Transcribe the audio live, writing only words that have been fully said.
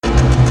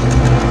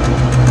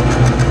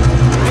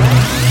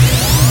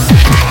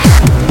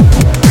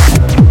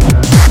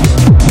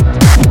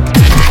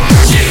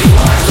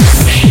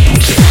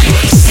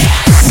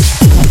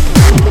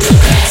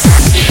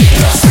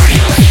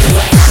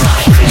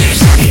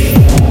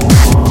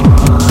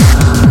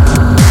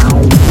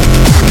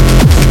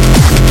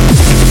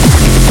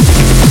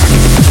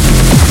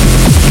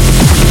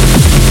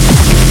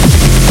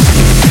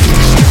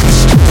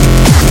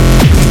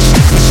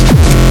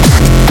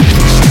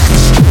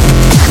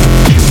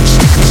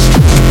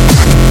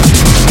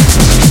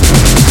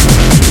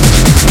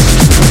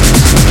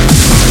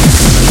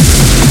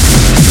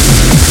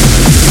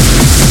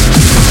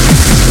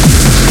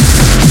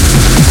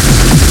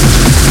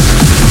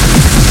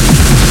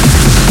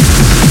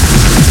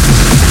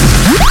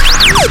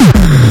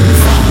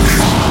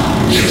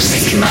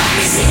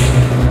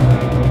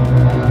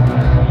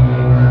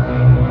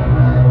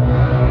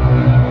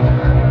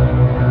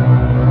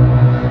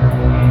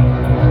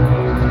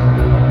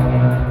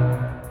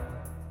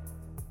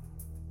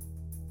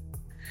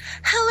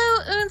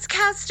Hello,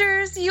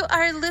 Oontzcasters. You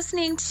are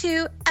listening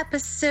to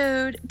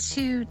episode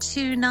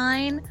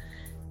 229.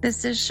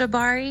 This is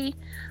Shabari.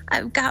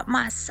 I've got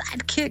my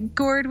sidekick,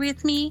 Gord,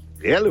 with me.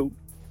 Hello.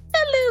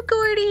 Hello,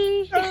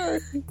 Gordy. Hi.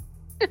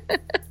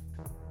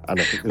 I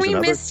don't think we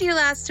missed you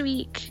last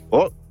week.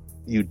 Oh,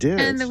 you did.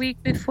 And the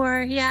week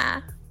before,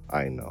 yeah.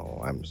 I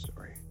know. I'm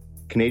sorry.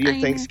 Canadian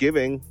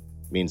Thanksgiving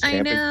means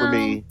camping for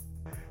me.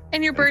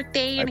 And your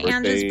birthday, and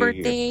Andrew's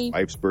birthday. And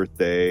wife's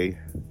birthday.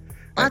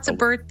 Lots of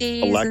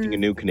birthdays. Electing a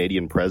new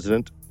Canadian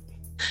president.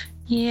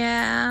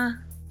 Yeah.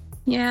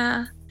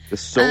 Yeah.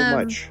 There's so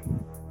much.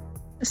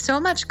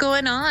 So much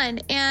going on.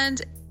 And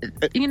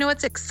you know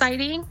what's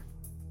exciting?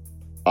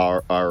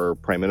 Our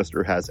prime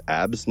minister has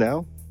abs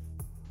now.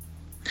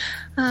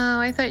 Oh,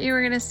 I thought you were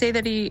going to say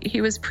that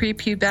he was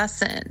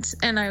prepubescent.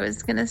 And I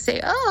was going to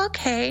say, oh,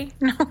 okay.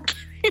 No,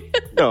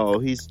 no,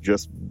 he's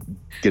just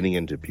getting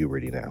into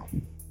puberty now.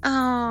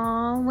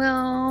 Oh,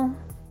 well,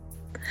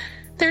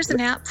 there's an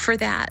app for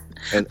that.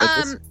 And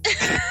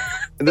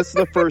this is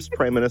the first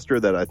prime minister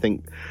that I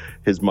think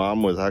his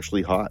mom was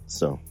actually hot,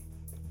 so.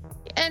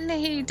 And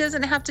he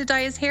doesn't have to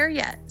dye his hair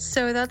yet,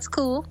 so that's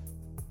cool.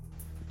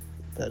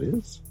 That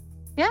is.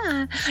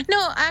 Yeah.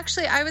 No,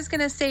 actually, I was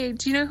going to say,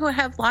 do you know who I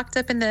have locked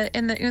up in the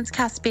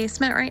Oontzcast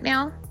basement right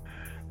now?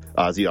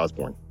 Ozzy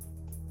Osbourne.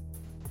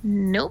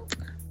 Nope.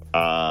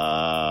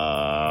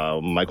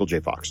 Michael J.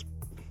 Fox.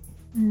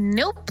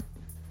 Nope.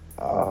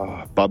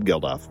 Bob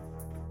Geldof.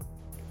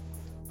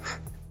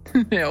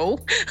 No.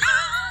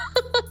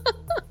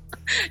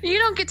 You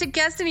don't get to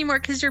guess anymore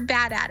because you're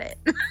bad at it.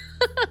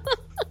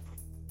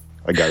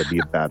 I got to be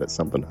bad at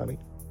something, honey.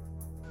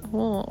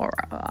 Oh,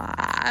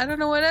 I don't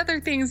know what other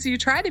things you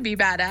try to be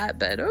bad at,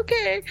 but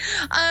okay.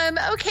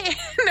 Okay.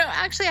 No,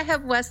 actually, I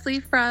have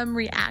Wesley from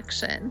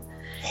Reaction.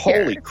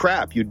 Holy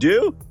crap, you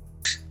do?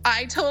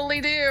 I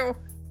totally do.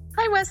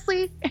 Hi,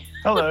 Wesley.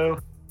 Hello.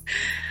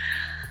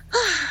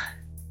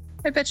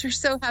 I bet you're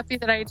so happy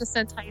that I just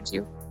untied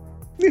you.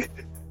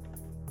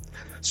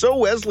 So,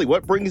 Wesley,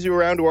 what brings you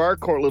around to our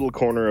little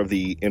corner of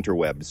the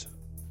interwebs?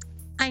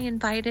 I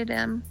invited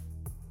him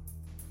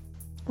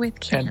with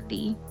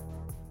candy.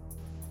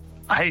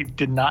 I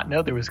did not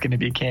know there was going to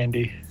be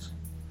candy.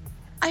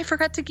 I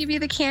forgot to give you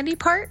the candy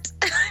part.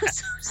 I'm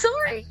so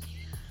sorry.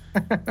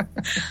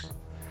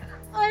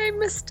 I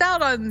missed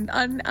out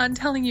on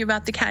telling you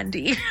about the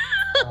candy.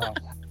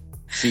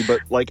 See,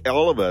 but like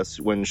all of us,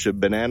 when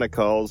Banana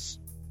calls,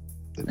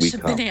 we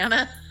come.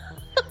 Banana.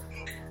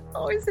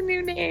 Always a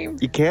new name.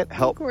 You can't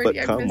help Gordy,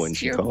 but come when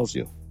she calls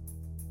you.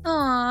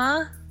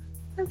 Aw,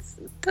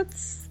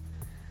 that's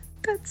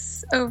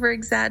over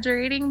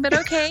exaggerating, but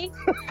okay.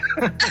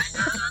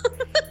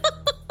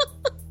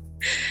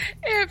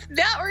 If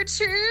that were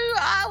true,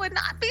 I would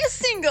not be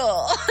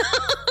single.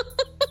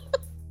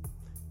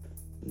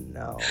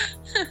 No.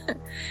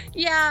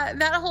 Yeah,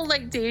 that whole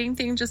dating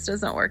thing just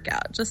doesn't work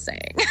out. Just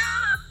saying.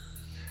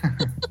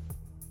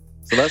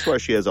 So that's why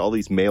she has all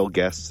these male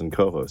guests and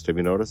co-hosts. Have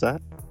you noticed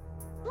that?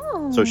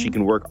 Oh. So she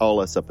can work all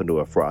us up into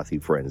a frothy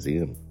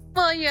frenzy.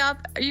 Well, yeah,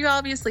 you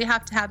obviously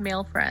have to have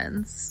male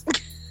friends.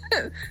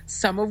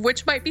 Some of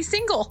which might be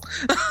single.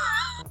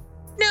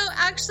 No,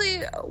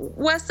 actually,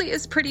 Wesley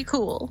is pretty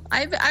cool.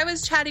 I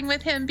was chatting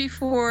with him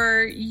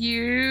before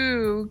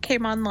you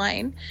came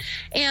online,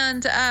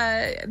 and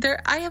I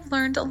have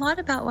learned a lot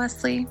about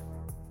Wesley.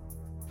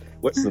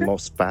 What's the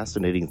most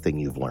fascinating thing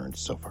you've learned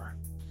so far?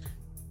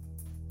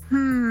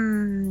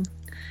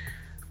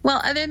 Well,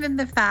 other than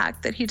the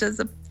fact that he does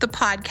the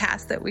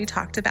podcast that we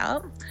talked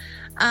about,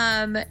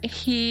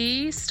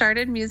 he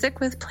started music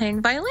with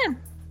playing violin.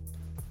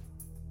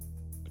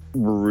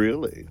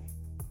 Really?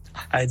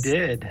 I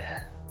did.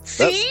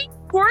 See?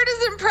 Gord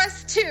is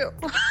impressed too.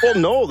 Well,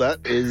 no, that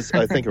is,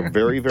 I think, a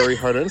very, very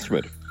hard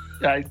instrument.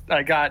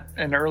 I got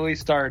an early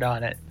start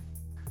on it.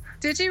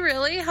 Did you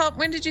really?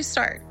 When did you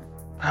start?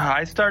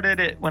 I started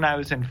it when I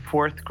was in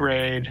 4th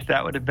grade.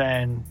 That would have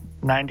been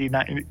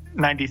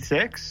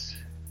 96.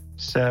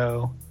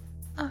 So,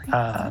 oh, you're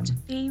such a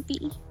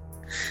baby.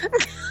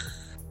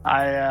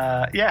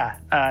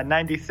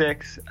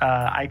 96.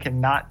 I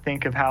cannot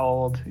think of how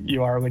old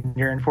you are when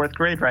you're in 4th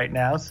grade right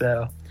now.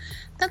 So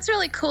that's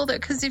really cool, though,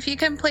 because if you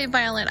can play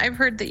violin, I've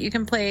heard that you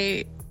can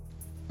play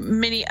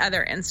many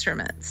other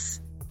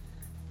instruments.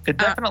 It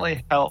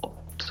definitely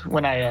helped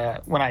when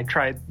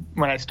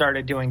I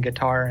started doing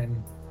guitar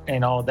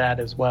and all that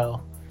as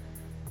well.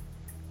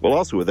 Well,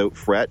 also without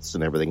frets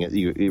and everything,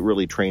 it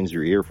really trains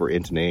your ear for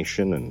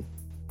intonation, and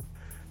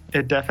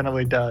it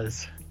definitely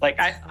does. Like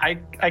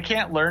I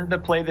can't learn to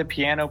play the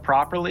piano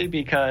properly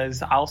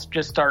because I'll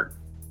just start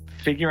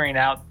figuring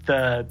out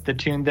the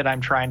tune that I'm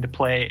trying to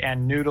play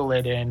and noodle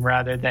it in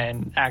rather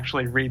than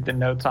actually read the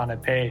notes on a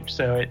page.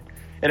 So it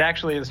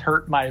actually has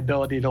hurt my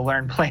ability to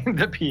learn playing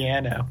the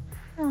piano.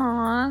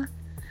 Aww.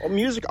 Well,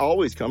 music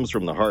always comes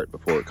from the heart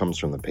before it comes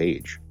from the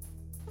page.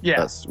 Yeah.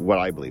 That's what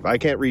I believe. I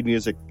can't read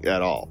music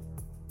at all.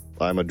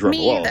 I'm a drummer.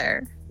 Me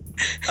either.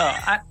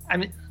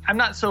 I'm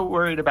not so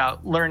worried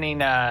about learning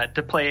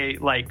to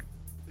play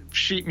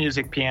sheet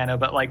music piano,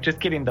 but like just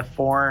getting the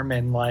form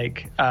and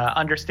like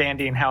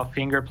understanding how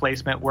finger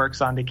placement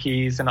works on the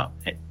keys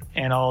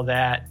and all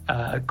that,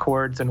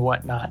 chords and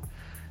whatnot.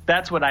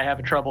 That's what I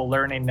have trouble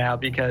learning now,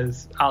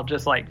 because I'll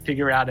just like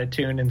figure out a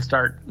tune and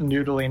start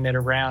noodling it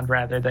around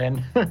rather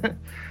than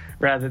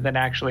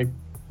actually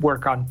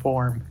work on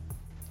form.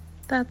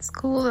 That's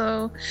cool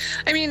though.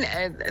 I mean,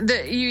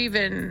 you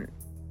even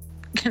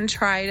can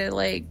try to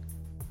like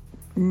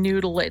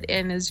noodle it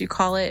in, as you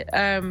call it.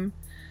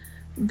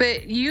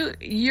 But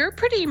you're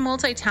pretty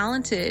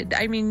multi-talented.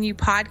 I mean, you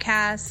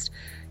podcast,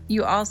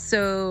 you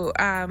also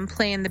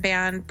play in the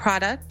band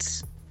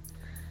Product,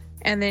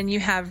 and then you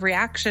have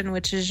Reaction,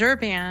 which is your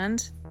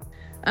band.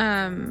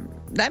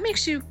 That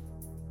makes you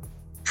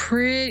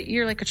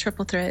you're like a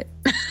triple threat.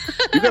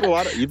 You've got a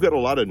lot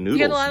of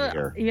noodles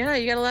here. Yeah,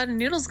 you got a lot of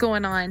noodles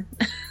going on.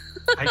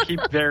 I keep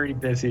very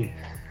busy.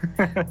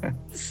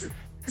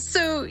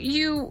 So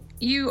you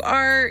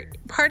are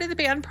part of the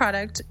band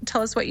Product.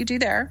 Tell us what you do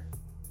there.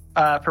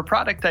 For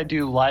Product, I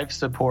do live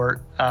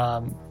support.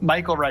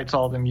 Michael writes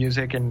all the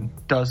music and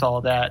does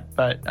all that.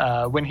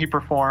 But when he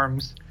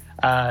performs,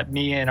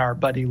 me and our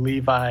buddy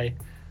Levi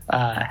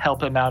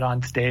help him out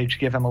on stage,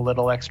 give him a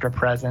little extra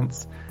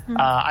presence. Mm-hmm.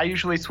 I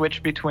usually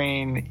switch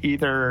between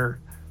either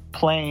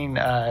playing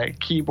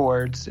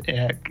keyboards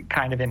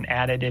kind of in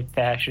additive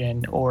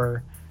fashion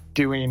or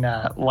doing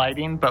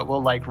lighting, but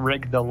we'll like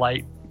rig the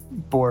light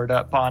board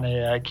up on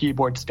a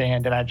keyboard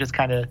stand, and I just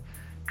kind of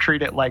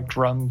treat it like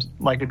drums,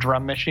 like a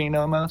drum machine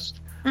almost,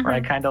 mm-hmm. where I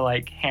kind of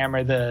like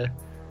hammer the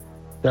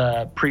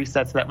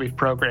presets that we've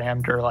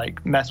programmed, or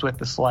like mess with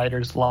the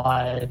sliders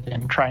live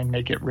and try and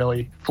make it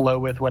really flow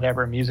with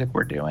whatever music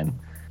we're doing.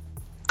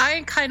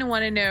 I kind of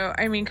want to know,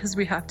 I mean, because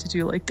we have to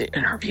do like the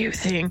interview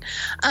thing.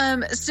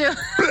 So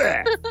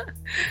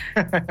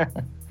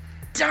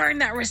darn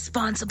that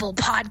responsible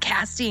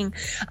podcasting.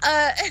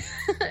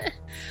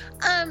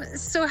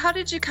 So how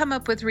did you come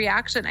up with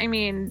Reaction? I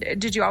mean,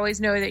 did you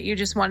always know that you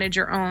just wanted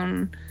your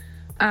own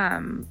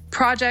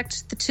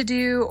project to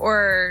do?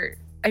 Or,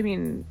 I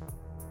mean...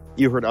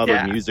 You heard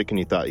other music and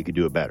you thought you could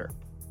do it better.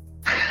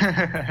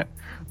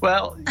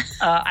 Well,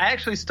 I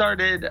actually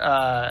started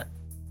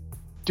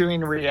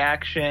doing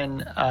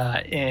Reaction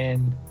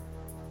in...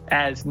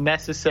 as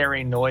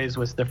Necessary Noise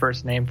was the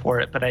first name for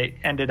it, but I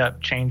ended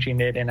up changing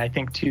it in, I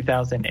think,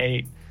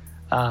 2008.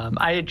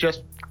 I had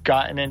just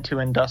gotten into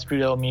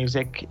industrial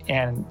music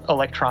and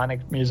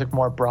electronic music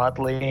more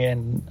broadly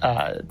in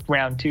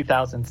around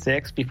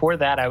 2006. Before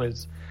that, I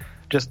was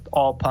just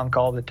all punk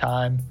all the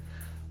time.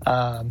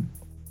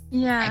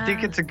 Yeah. I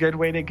think it's a good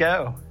way to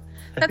go.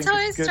 That's how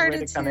I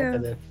started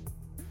too.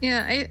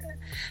 Yeah,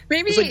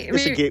 maybe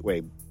it's a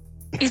gateway.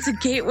 It's a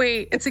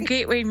gateway. It's a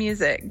gateway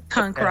music.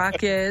 Punk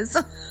rock is.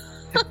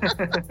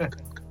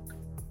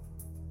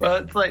 Well,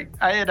 it's like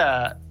I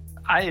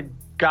had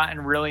gotten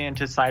really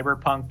into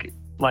cyberpunk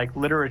like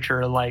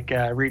literature, like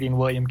reading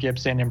William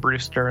Gibson and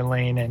Bruce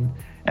Sterling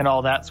and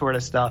all that sort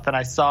of stuff, and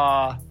I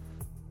saw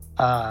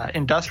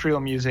industrial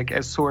music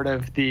as sort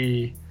of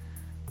the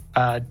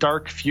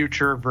dark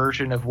future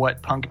version of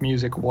what punk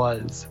music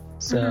was.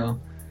 So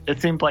mm-hmm. It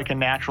seemed like a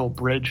natural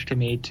bridge to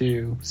me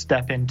to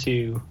step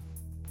into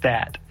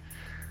that.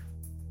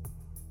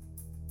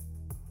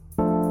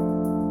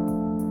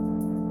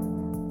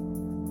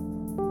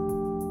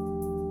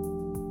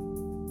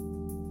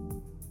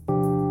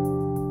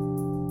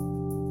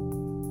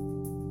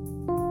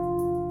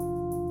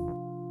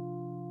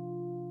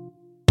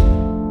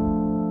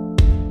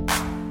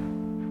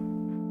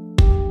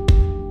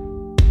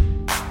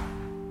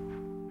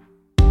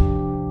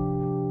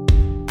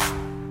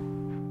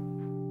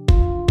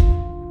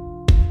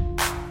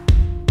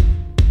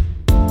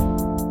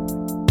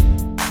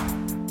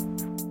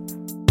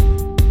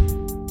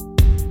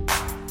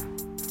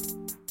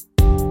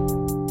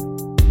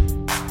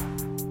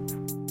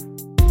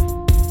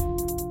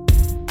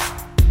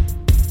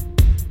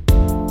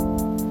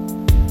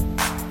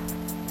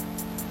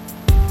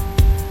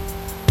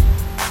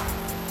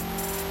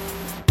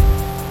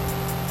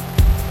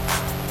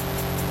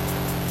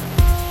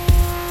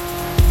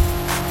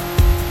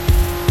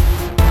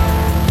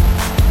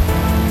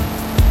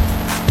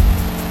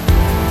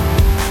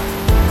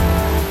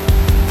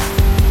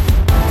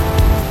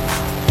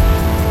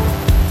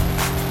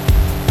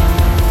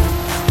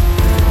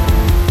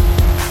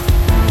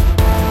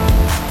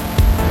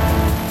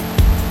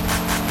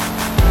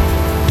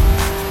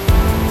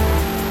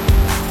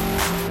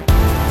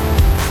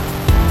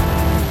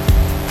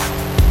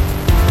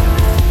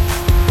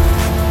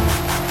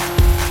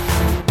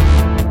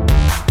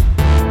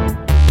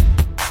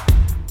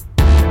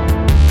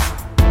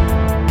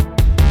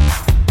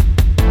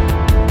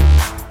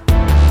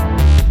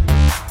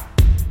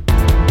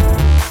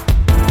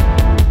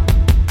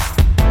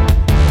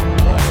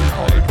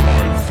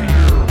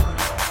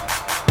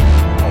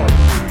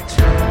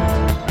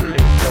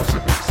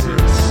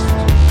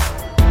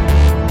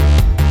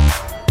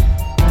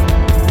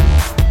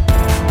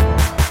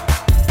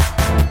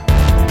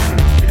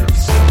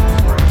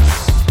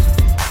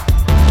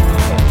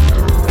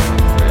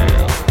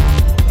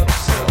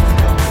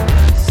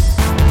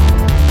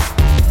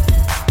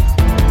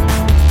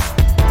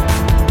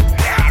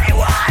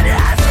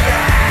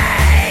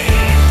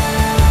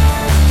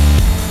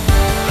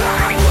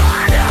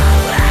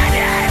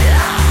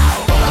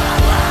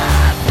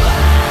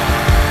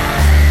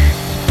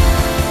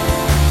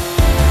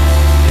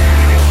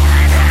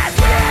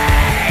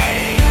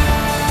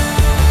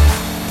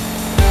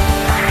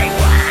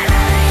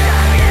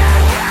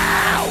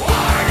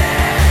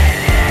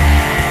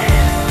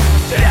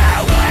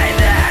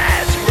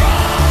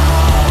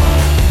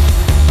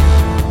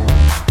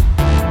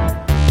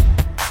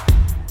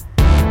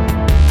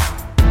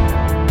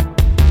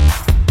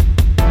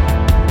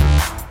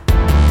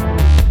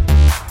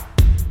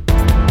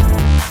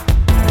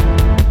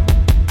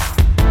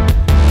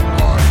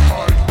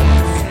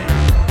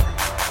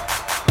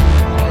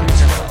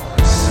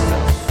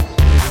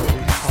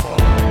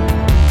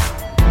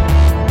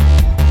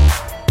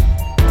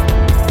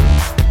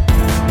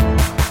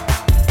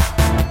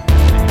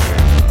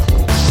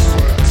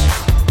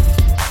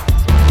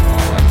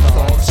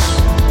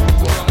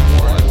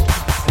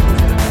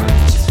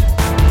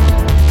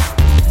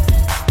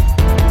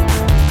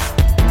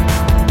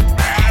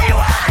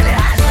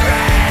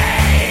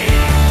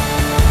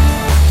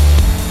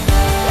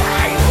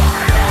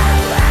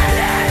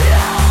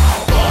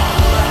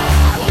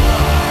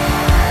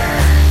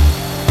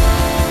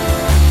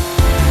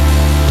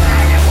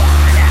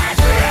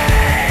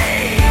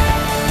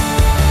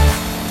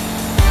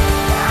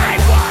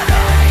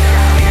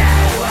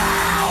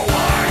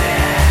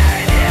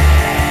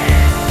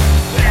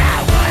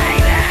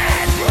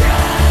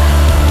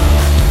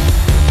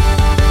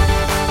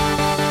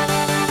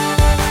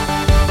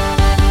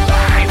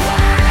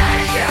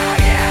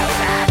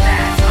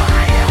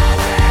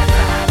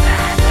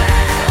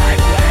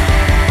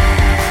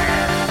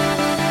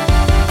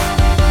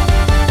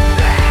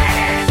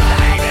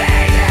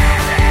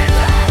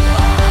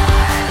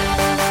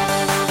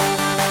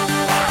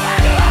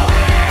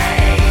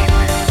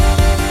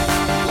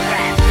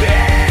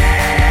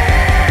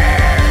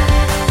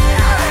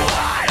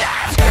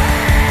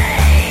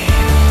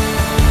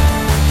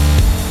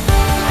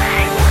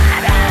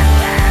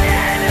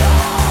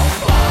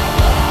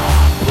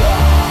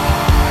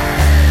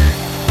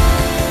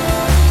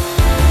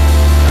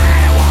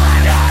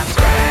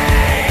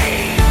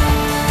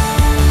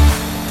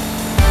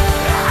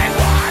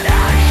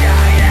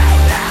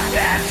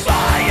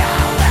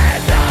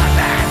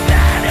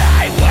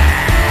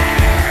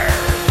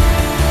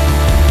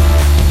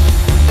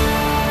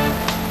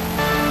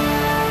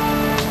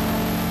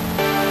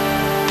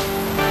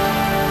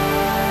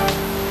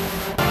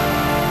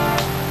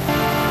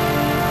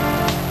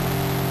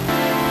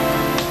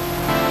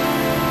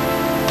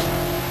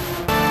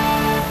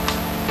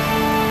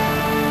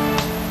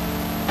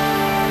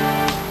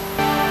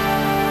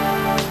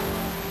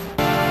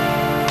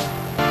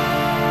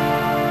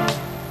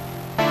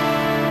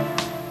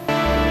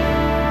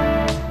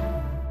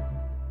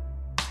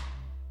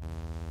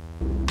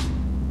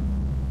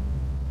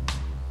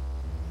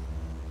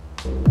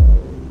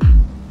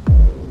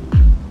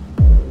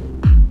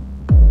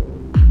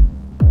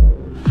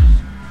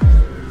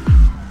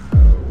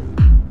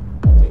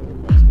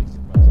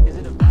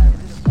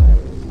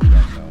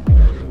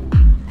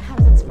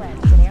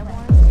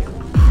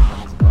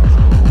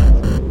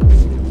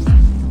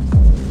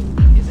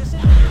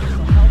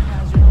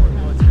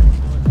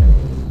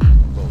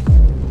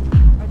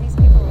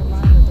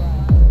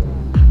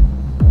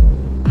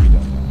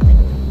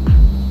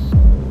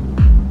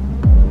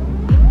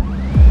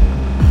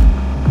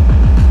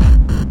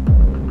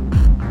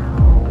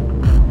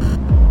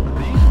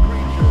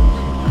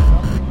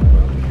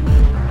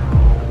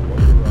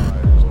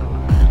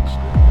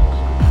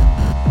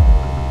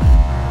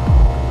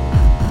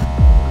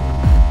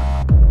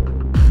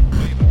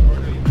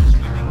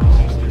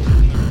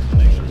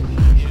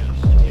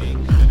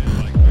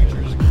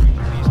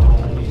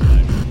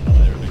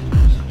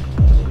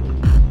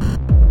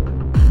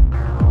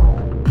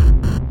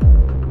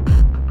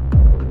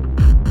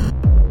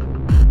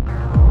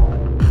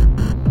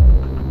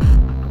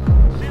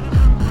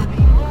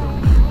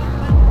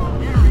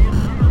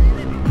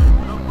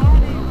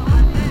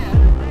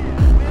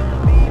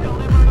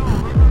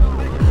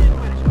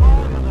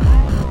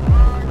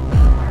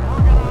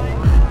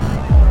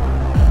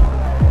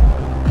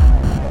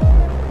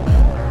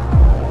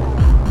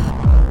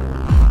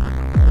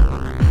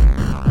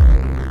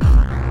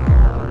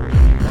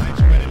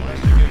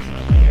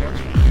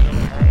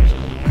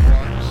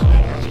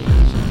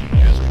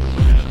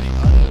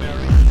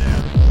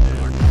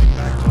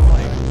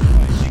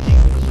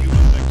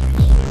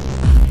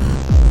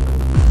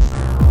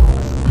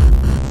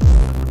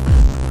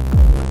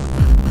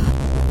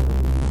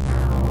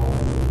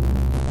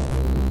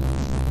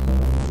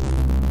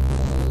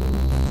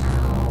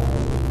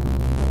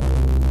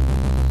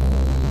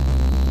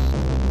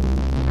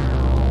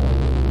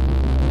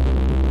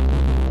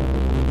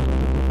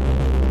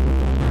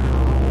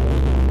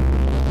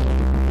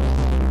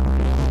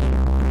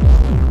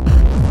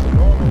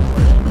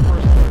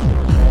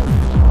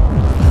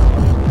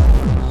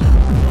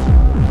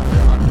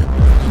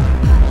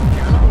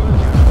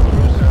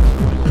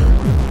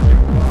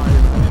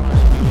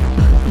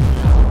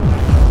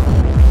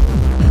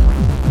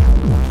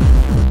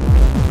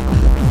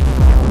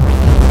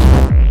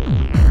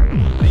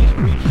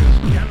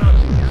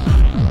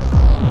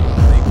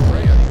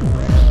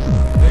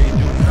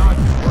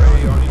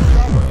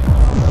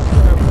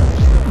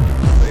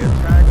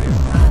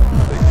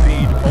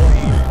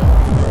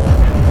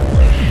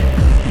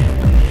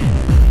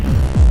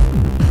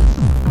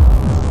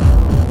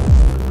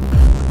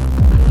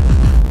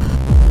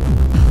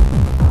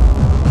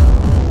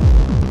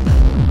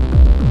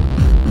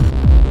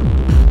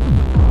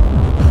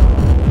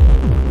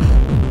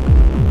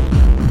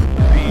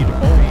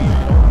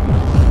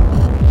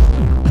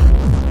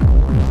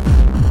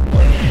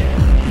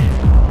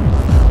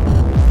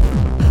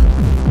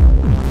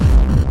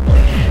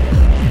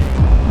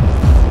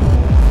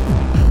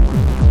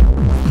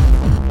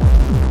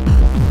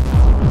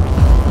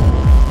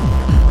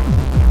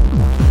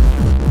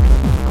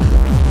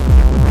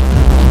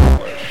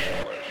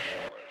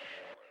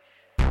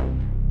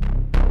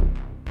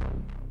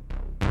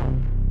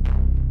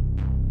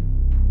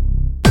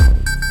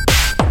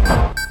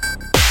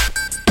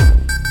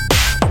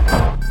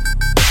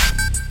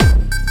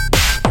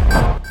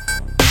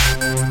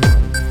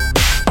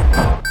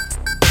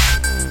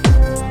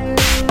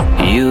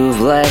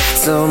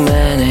 so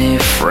many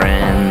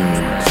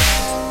friends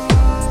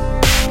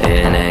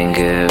in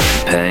anger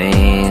and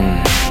pain.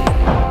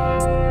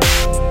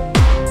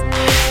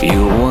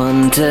 You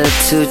wanted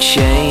to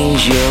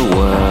change your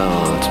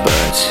world,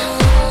 but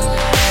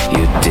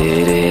you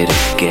did it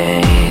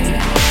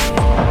again.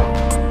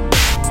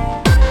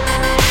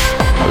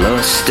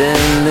 Lost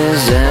in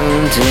this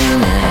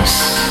emptiness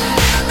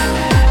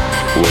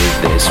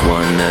with this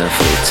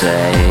wonderful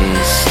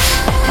taste.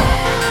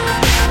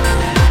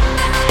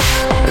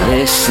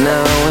 This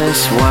snow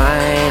is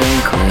white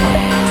and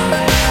clean.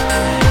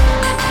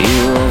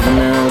 You have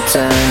no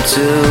time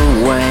to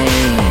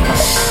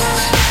waste.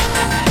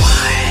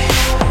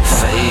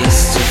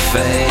 Face to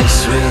face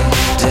with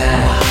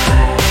death.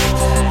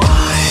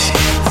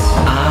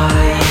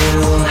 Are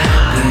you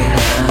happy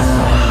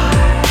now?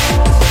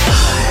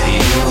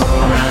 You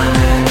are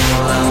running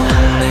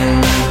alone in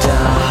the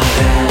dark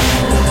and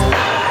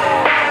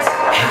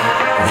hit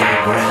the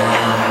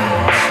ground.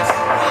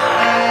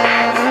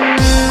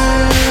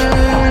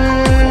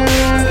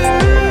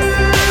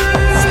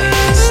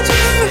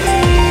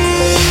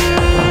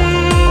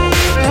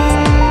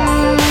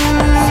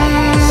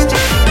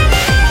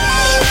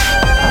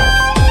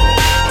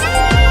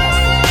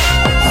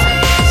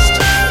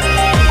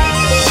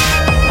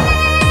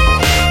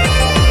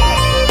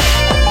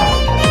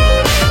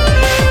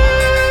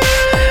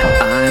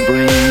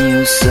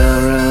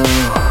 Sorrow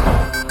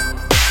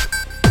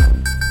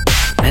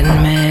and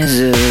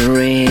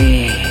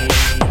misery,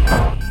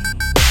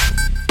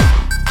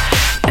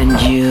 and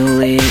you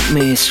lead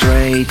me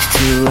straight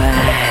to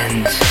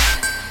land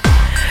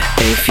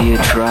if you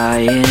try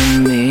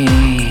in me.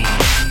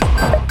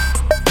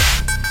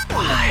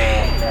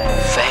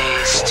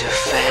 Face to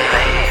face.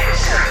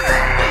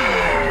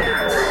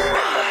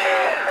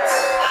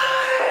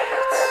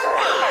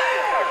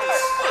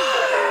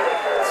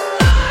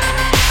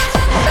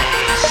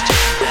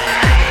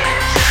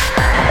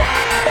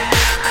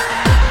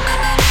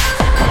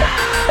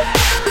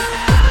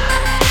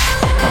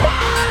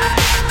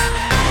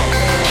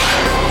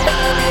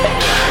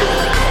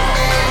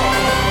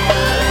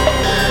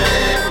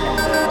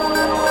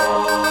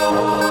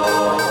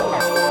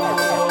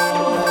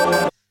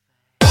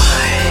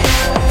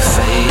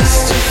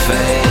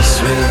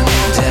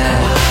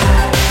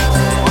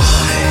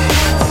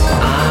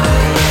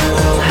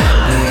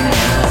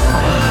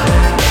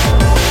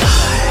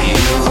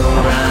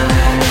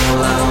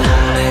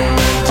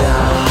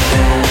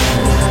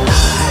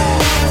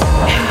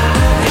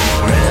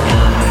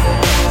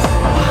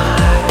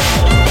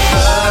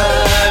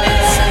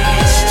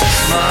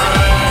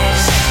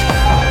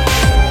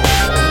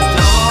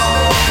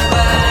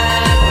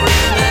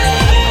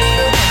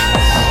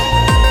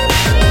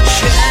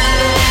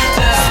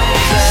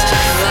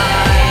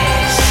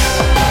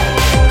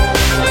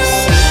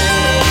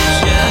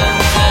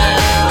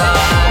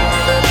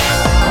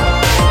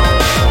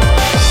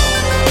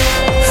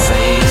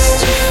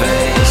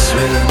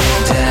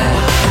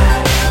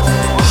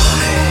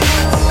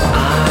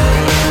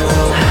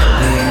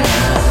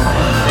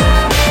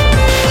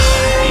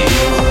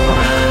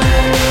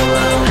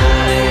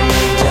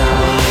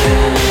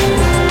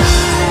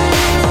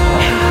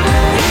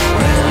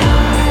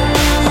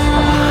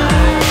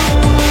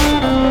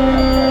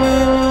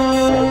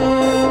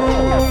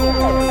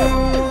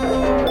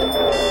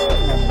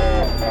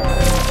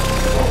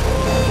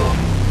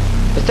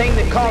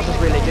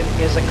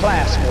 Is a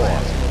class war.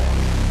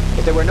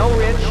 If there were no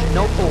rich,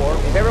 no poor,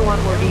 if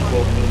everyone were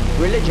equal,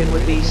 religion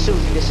would be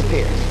soon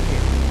disappear.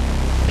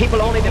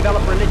 People only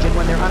develop religion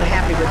when they're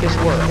unhappy with this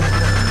world.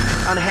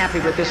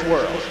 Unhappy with this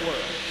world.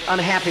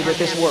 Unhappy with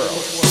this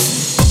world.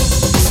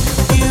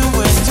 You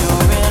with your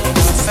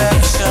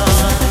imperfections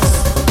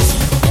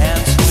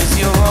and with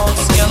your own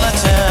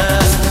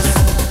skeletons.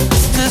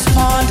 This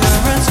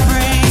ponderance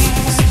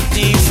brings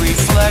deep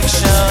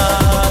reflection.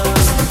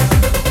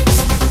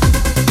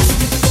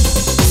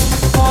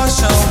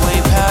 Wash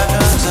away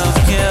patterns of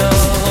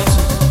guilt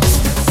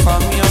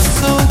from your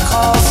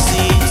so-called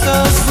seeds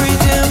of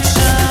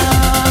redemption.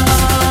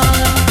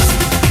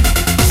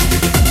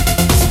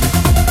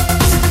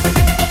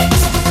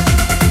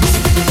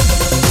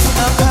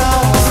 The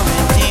power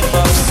in deep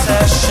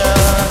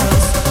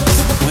obsessions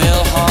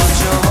will haunt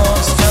your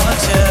own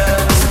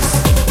skeletons.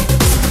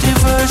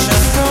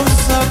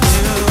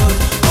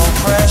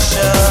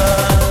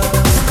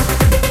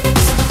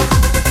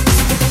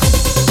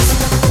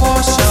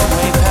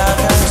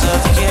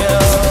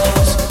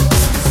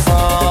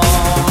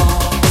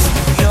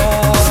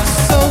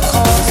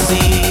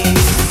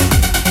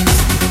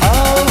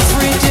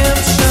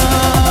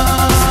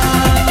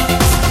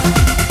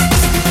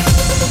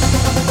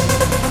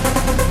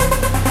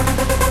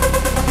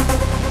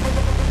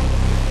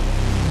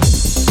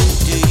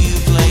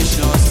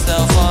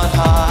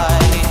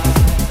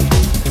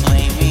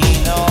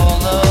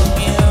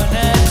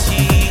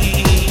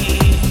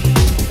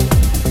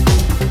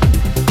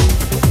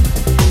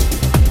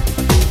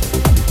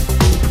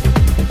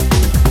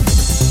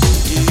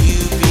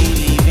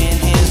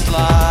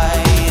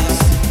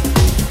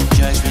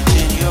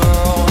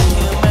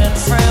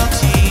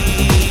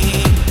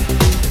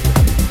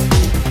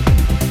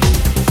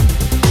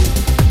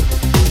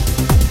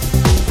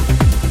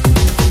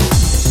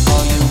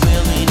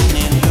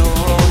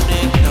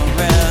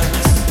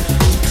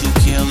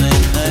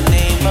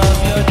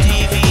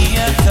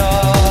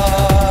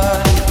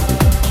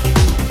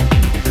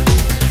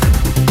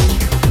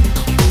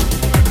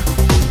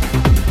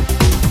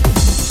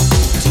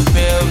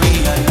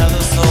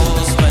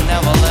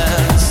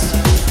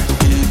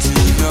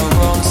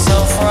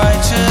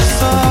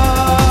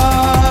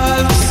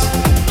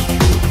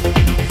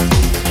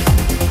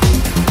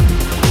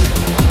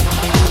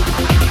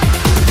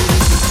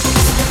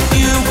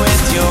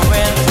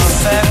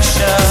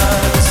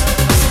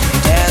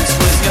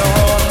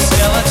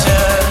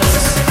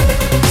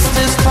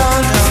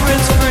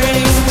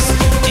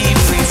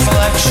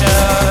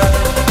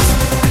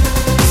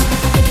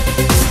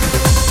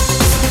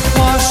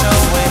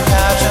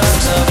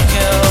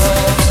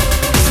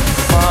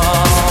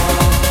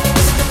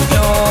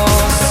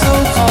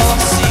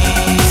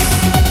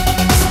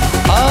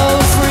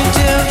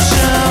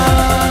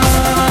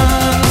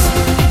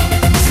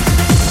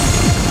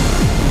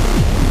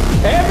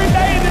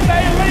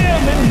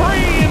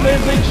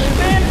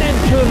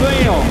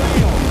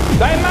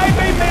 They may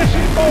be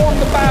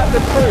misinformed about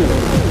the truth.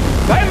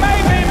 They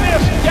may be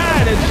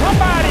misguided.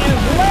 Somebody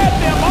has led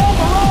them on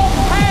the wrong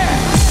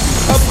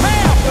path, a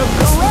path of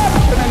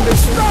corruption and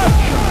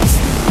destruction.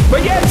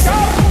 But yet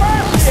God's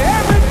mercy,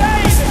 every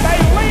day that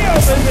they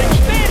live is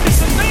extended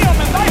to them,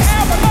 and they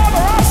have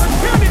another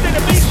opportunity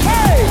to be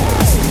saved.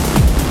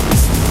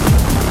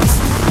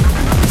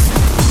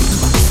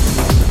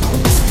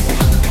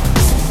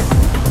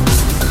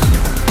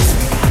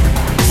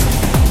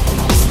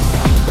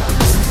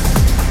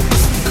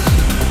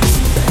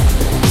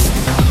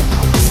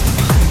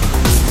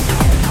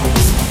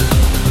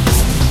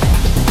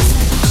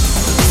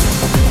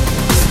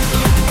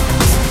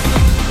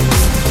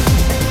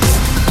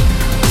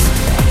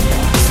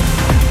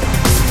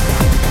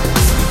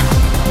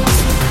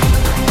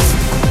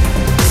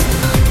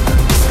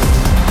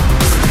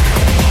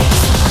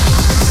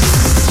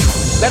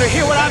 Better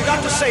hear what I've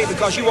got to say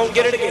because you won't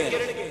get it again.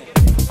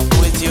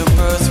 With your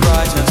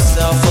birthright of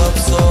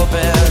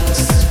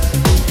self-absorbance,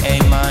 a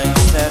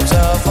mindset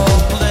of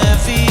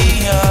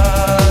oblivion.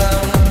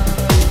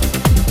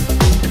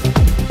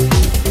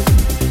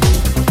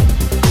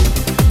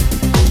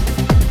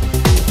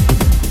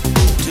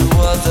 To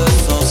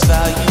others, those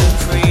value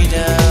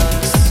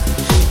credence,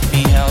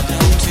 be held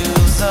into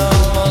the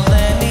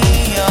millennium.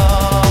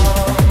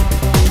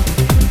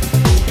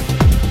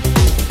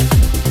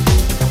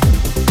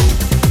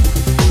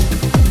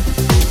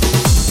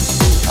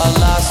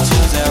 Alas, to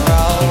their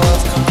hour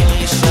of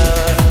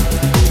completion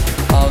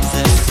of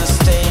this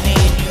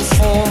sustaining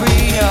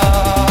euphoria.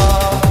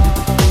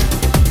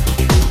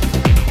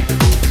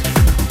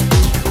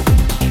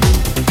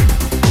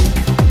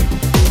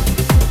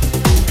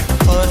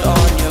 Put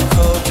on your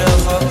coat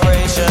of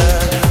abrasion,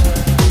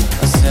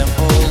 a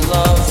symbol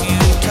of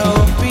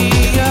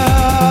utopia.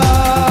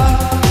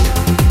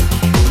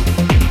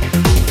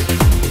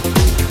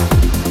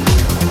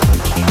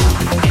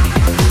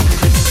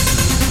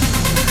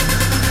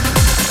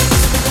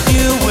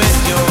 You with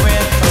your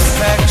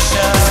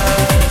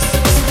imperfections,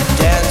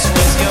 dance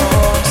with your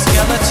own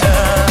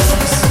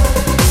skeletons.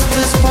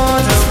 This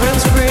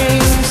ponderance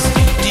brings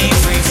deep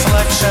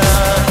reflection.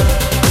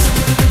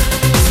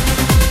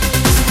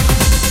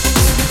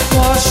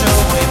 Wash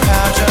away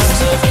patterns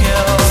of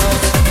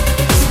guilt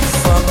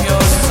from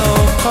your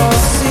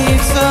so-called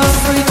seeds of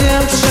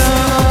redemption.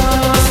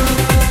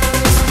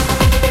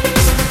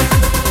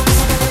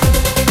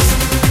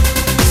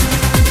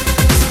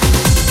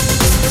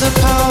 The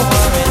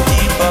power in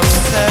deep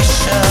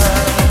obsession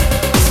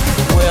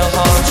will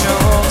haunt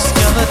your own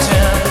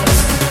skeletons.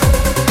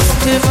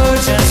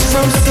 Divergence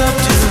from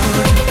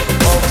subdued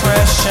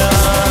oppression.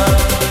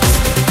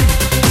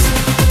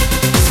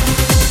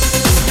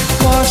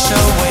 Wash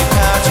away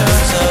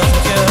patterns of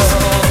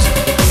guilt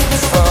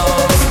from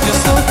your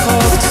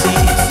so-called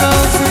seeds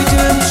of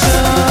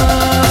redemption.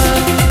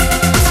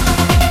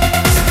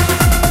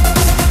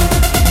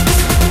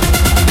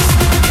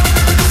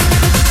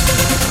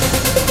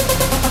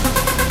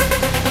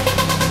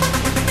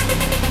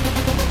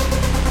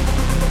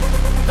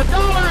 The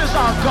dollar is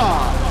our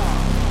God.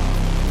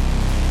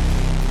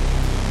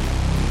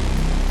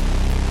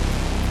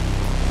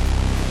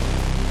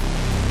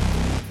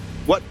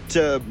 What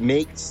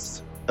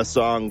makes a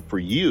song for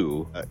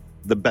you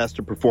the best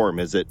to perform?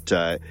 Is it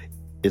the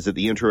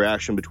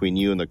interaction between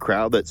you and the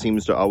crowd that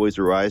seems to always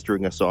arise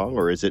during a song,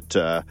 or is it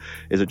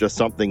just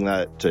something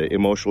that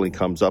emotionally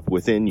comes up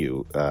within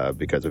you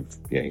because of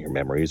your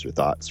memories or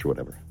thoughts or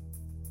whatever?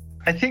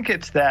 I think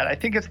it's that. I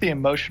think it's the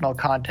emotional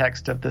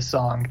context of the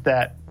song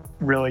that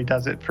really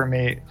does it for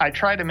me. I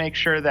try to make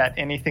sure that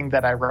anything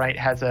that I write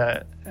has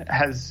a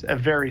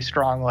very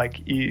strong, like,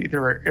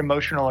 either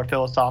emotional or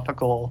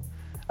philosophical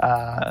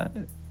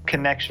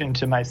connection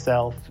to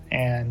myself,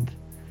 and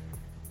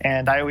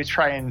I always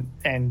try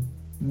and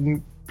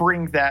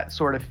bring that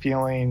sort of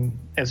feeling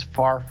as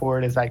far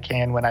forward as I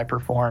can when I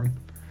perform.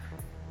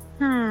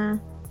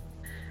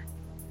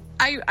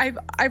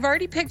 I've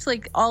already picked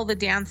like all the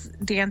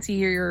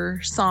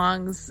dancier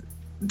songs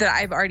that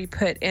I've already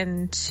put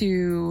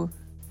into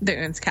the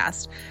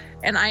Oontzcast,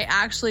 and I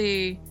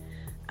actually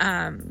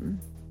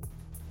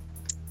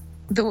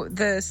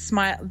the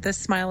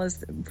smile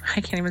is,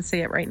 I can't even say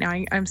it right now.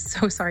 I'm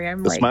so sorry.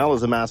 The smile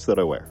is a mask that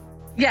I wear.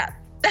 Yeah.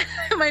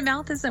 My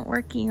mouth isn't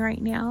working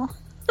right now.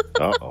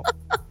 Uh-oh.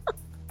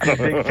 I'm a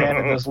big fan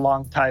of those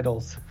long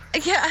titles.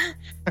 Yeah.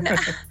 No,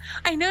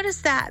 I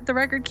noticed that. The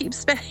record keeps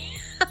spinning.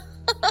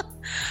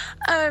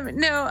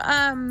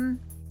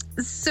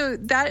 So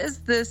that is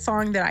the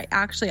song that I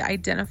actually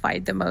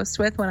identified the most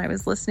with when I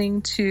was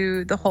listening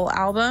to the whole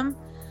album.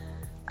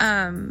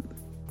 And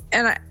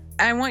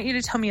I want you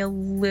to tell me a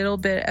little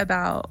bit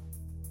about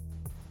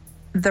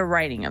the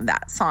writing of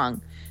that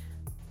song.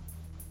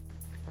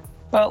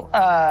 Well,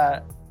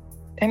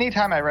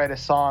 anytime I write a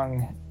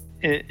song,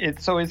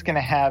 it's always going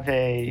to have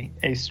a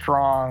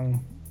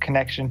strong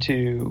connection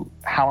to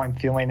how I'm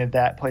feeling at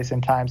that place in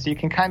time. So you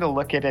can kind of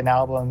look at an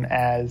album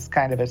as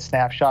kind of a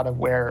snapshot of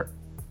where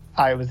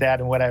I was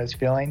at and what I was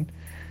feeling.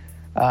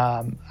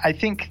 I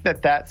think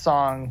that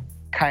song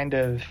kind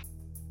of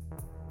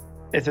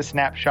is a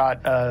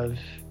snapshot of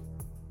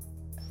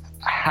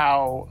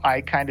how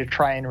I kind of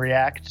try and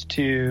react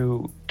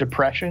to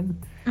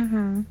depression.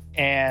 Mm-hmm.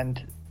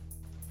 And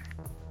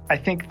I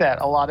think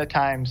that a lot of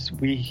times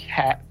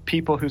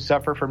people who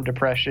suffer from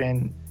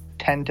depression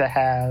tend to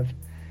have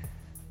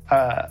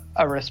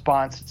a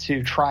response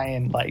to try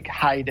and like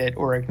hide it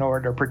or ignore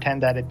it or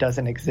pretend that it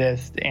doesn't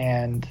exist.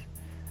 And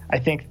I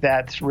think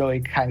that's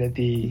really kind of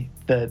the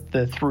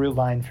through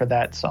line for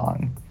that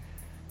song.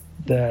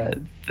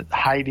 The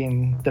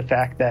hiding the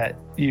fact that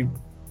you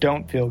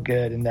don't feel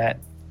good and that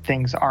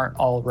things aren't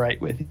all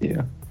right with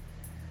you.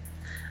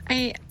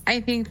 I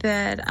think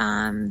that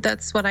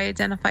that's what I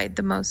identified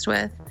the most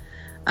with.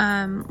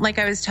 Like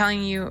I was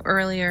telling you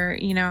earlier,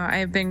 you know,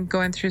 I've been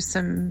going through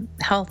some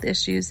health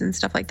issues and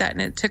stuff like that,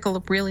 and it took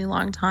a really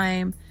long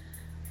time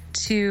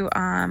to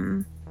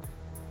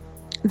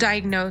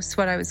diagnose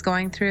what I was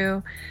going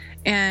through.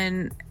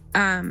 And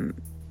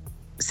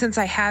since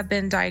I have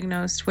been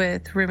diagnosed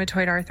with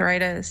rheumatoid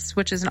arthritis,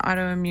 which is an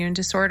autoimmune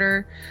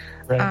disorder,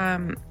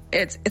 Right.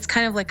 It's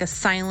kind of like a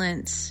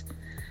silent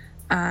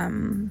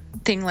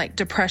thing like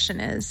depression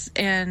is.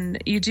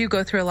 And you do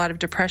go through a lot of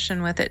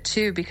depression with it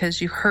too, because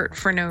you hurt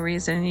for no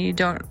reason and you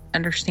don't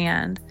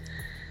understand,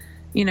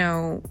 you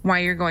know, why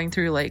you're going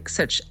through like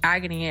such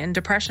agony. And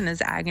depression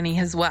is agony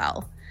as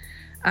well.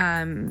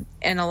 And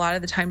a lot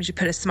of the times you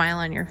put a smile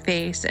on your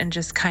face and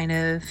just kind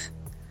of,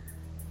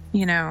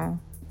 you know,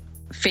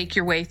 fake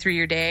your way through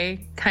your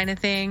day kind of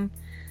thing,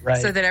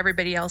 Right. so that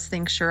everybody else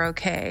thinks you're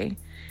okay.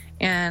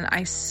 And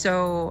I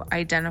so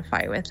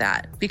identify with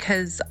that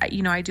because,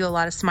 you know, I do a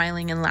lot of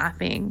smiling and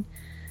laughing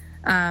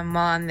while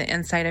on the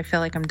inside I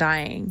feel like I'm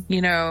dying,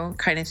 you know,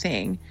 kind of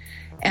thing.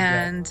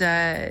 And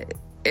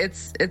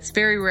it's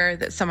very rare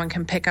that someone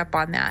can pick up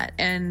on that.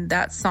 And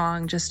that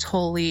song just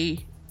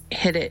totally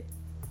hit it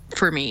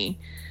for me.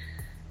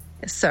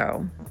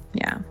 So,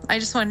 yeah, I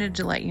just wanted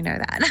to let you know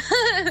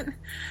that.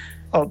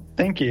 Oh,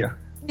 thank you.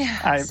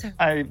 Yeah.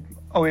 I'm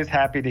always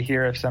happy to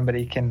hear if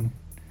somebody can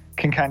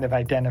kind of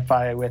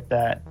identify with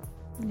that.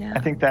 Yeah. I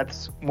think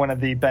that's one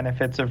of the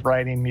benefits of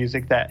writing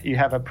music that you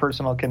have a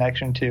personal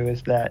connection to,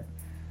 is that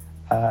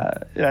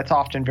that's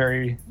often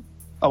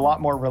a lot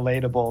more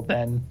relatable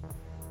than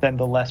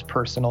the less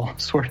personal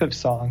sort of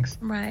songs.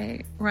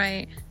 Right.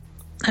 I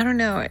don't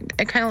know.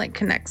 It kind of like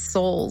connects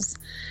souls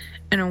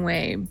in a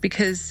way,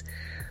 because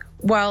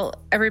while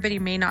everybody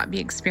may not be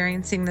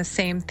experiencing the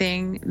same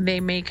thing, they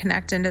may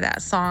connect into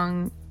that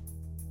song,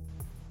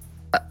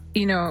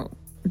 you know,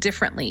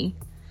 differently.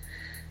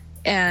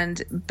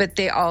 But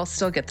they all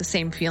still get the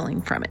same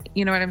feeling from it.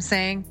 You know what I'm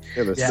saying?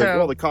 Yeah,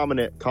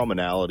 the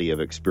commonality of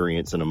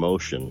experience and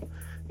emotion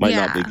might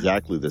not be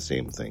exactly the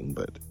same thing,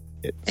 but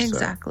it's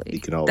exactly you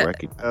can all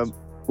recognize.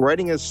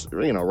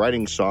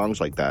 Writing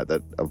songs like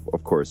that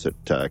of course it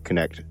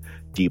connect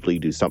deeply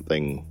to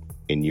something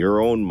in your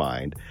own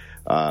mind.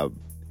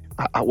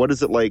 What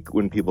is it like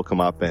when people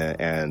come up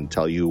and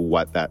tell you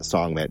what that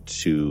song meant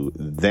to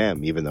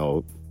them, even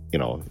though, you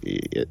know,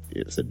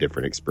 it's a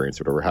different experience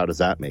or whatever? How does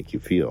that make you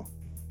feel?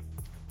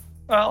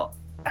 Well,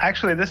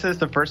 actually, this is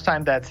the first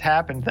time that's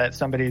happened, that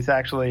somebody's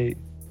actually,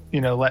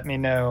 you know, let me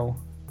know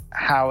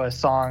how a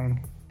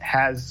song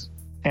has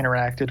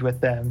interacted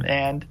with them.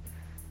 And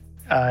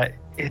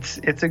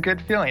it's a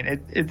good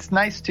feeling. It's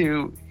nice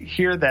to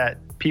hear that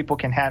people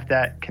can have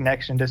that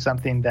connection to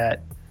something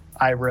that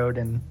I wrote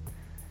and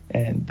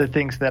the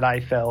things that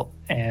I felt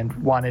and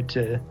wanted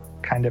to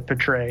kind of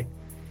portray.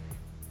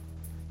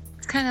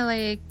 It's kind of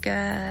like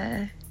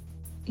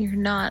you're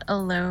not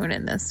alone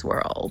in this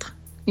world,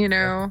 you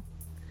know?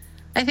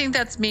 I think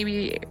that's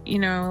maybe, you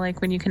know,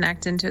 like when you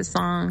connect into a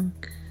song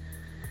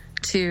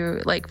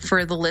to, like,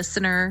 for the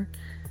listener,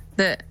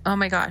 that, oh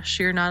my gosh,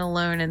 you're not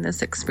alone in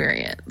this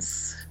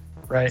experience.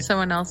 Right.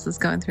 Someone else is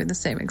going through the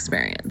same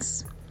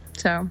experience.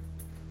 So,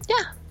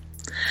 yeah.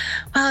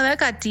 Wow, that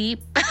got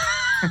deep.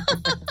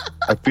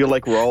 I feel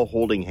like we're all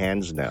holding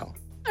hands now.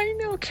 I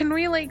know. Can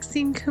we, like,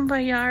 sing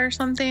Kumbaya or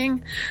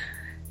something?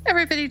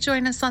 Everybody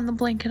join us on the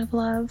blanket of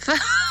love.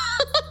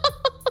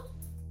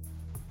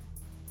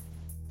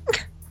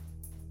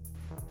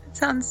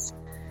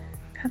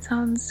 That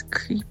sounds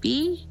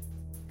creepy.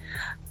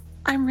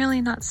 I'm really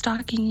not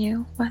stalking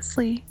you,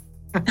 Wesley.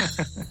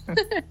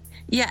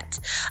 Yet.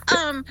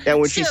 Yeah,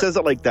 when she says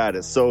it like that,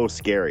 it's so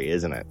scary,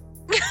 isn't it?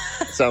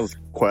 It sounds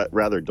quite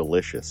rather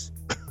delicious.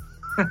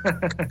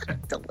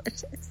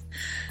 Delicious.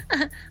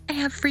 I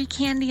have free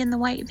candy in the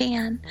white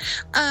van.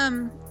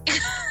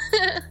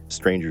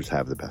 Strangers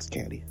have the best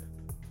candy.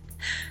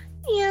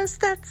 Yes,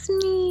 that's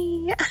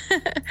me.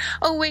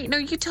 Oh wait, no,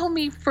 you told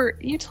me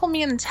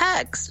in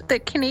text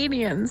that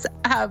Canadians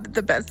have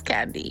the best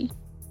candy.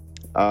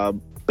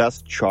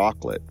 Best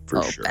chocolate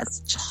for sure.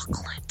 Best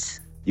chocolate.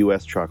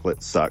 U.S.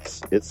 chocolate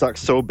sucks. It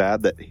sucks so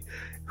bad that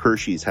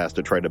Hershey's has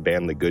to try to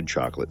ban the good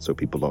chocolate so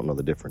people don't know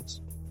the difference.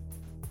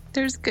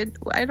 There's good.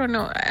 I don't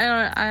know.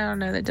 I don't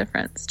know the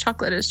difference.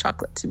 Chocolate is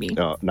chocolate to me.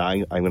 No, now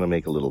I'm going to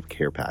make a little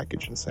care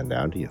package and send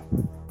down to you.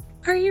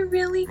 Are you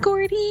really,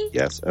 Gordy?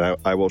 Yes, and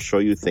I will show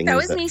you things That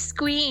was me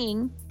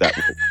squeeing.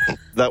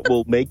 that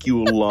will make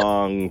you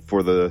long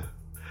for the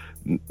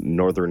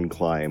northern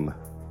climb.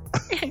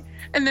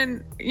 And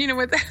then, you know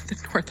what?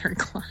 The northern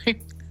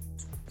climb.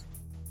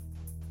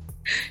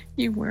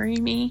 You worry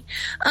me.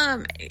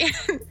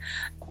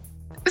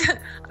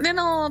 Then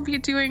all I'll be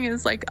doing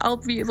is like,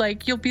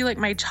 you'll be like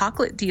my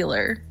chocolate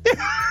dealer.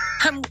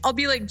 I'll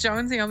be like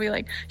Jonesy. I'll be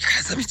like, you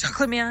guys let me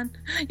chocolate, man.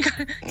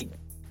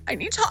 I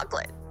need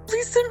chocolate.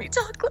 Please send me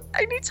chocolate.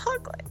 I need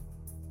chocolate.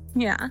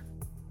 Yeah.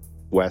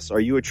 Wes, are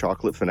you a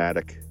chocolate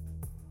fanatic?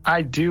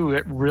 I do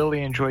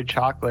really enjoy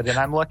chocolate, and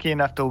I'm lucky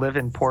enough to live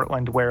in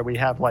Portland where we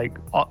have like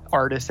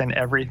artists and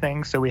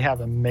everything, so we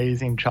have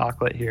amazing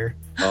chocolate here.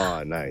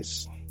 Oh,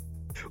 nice.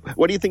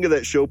 What do you think of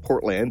that show,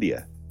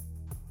 Portlandia?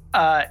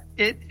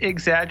 It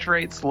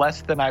exaggerates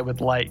less than I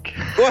would like.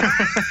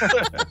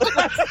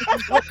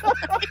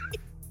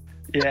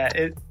 Yeah,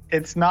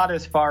 it's not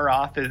as far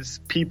off as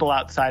people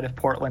outside of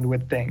Portland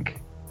would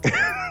think.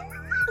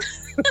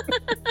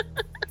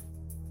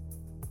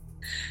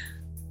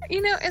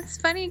 You know, it's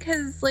funny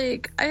because,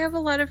 like, I have a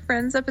lot of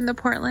friends up in the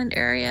Portland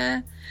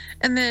area,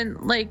 and then,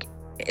 like,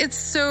 it's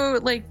so,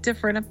 like,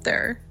 different up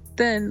there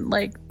than,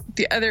 like,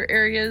 the other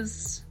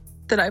areas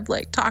that I've,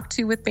 like, talked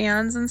to with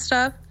bands and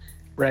stuff.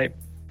 Right.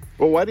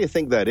 Well, why do you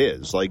think that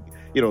is? Like,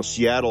 you know,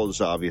 Seattle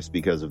is obvious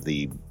because of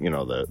the, you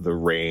know, the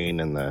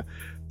rain and the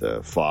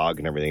fog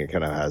and everything. It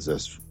kind of has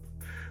this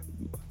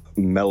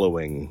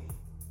mellowing.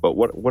 But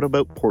what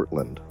about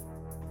Portland?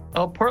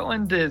 Well,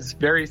 Portland is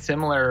very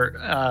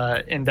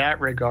similar in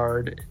that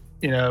regard.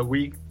 You know,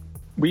 we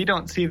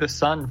don't see the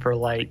sun for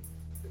like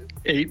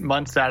 8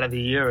 months out of the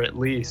year at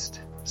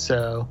least.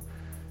 So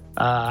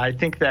I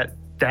think that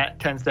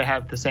tends to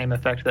have the same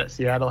effect that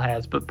Seattle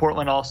has. But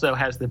Portland also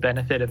has the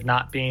benefit of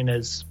not being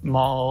as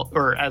small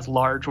or as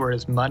large or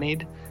as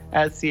moneyed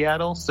as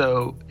Seattle.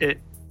 So it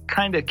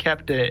kind of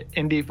kept an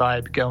indie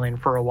vibe going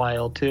for a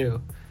while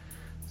too.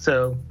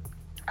 So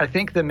I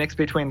think the mix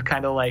between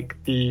kind of like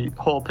the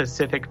whole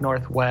Pacific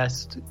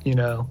Northwest, you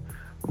know,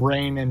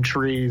 rain and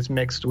trees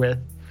mixed with,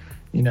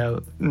 you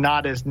know,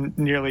 not as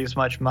nearly as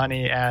much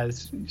money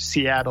as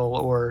Seattle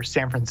or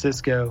San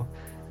Francisco,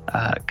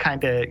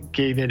 kind of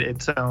gave it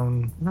its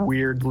own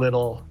weird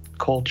little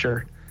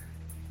culture.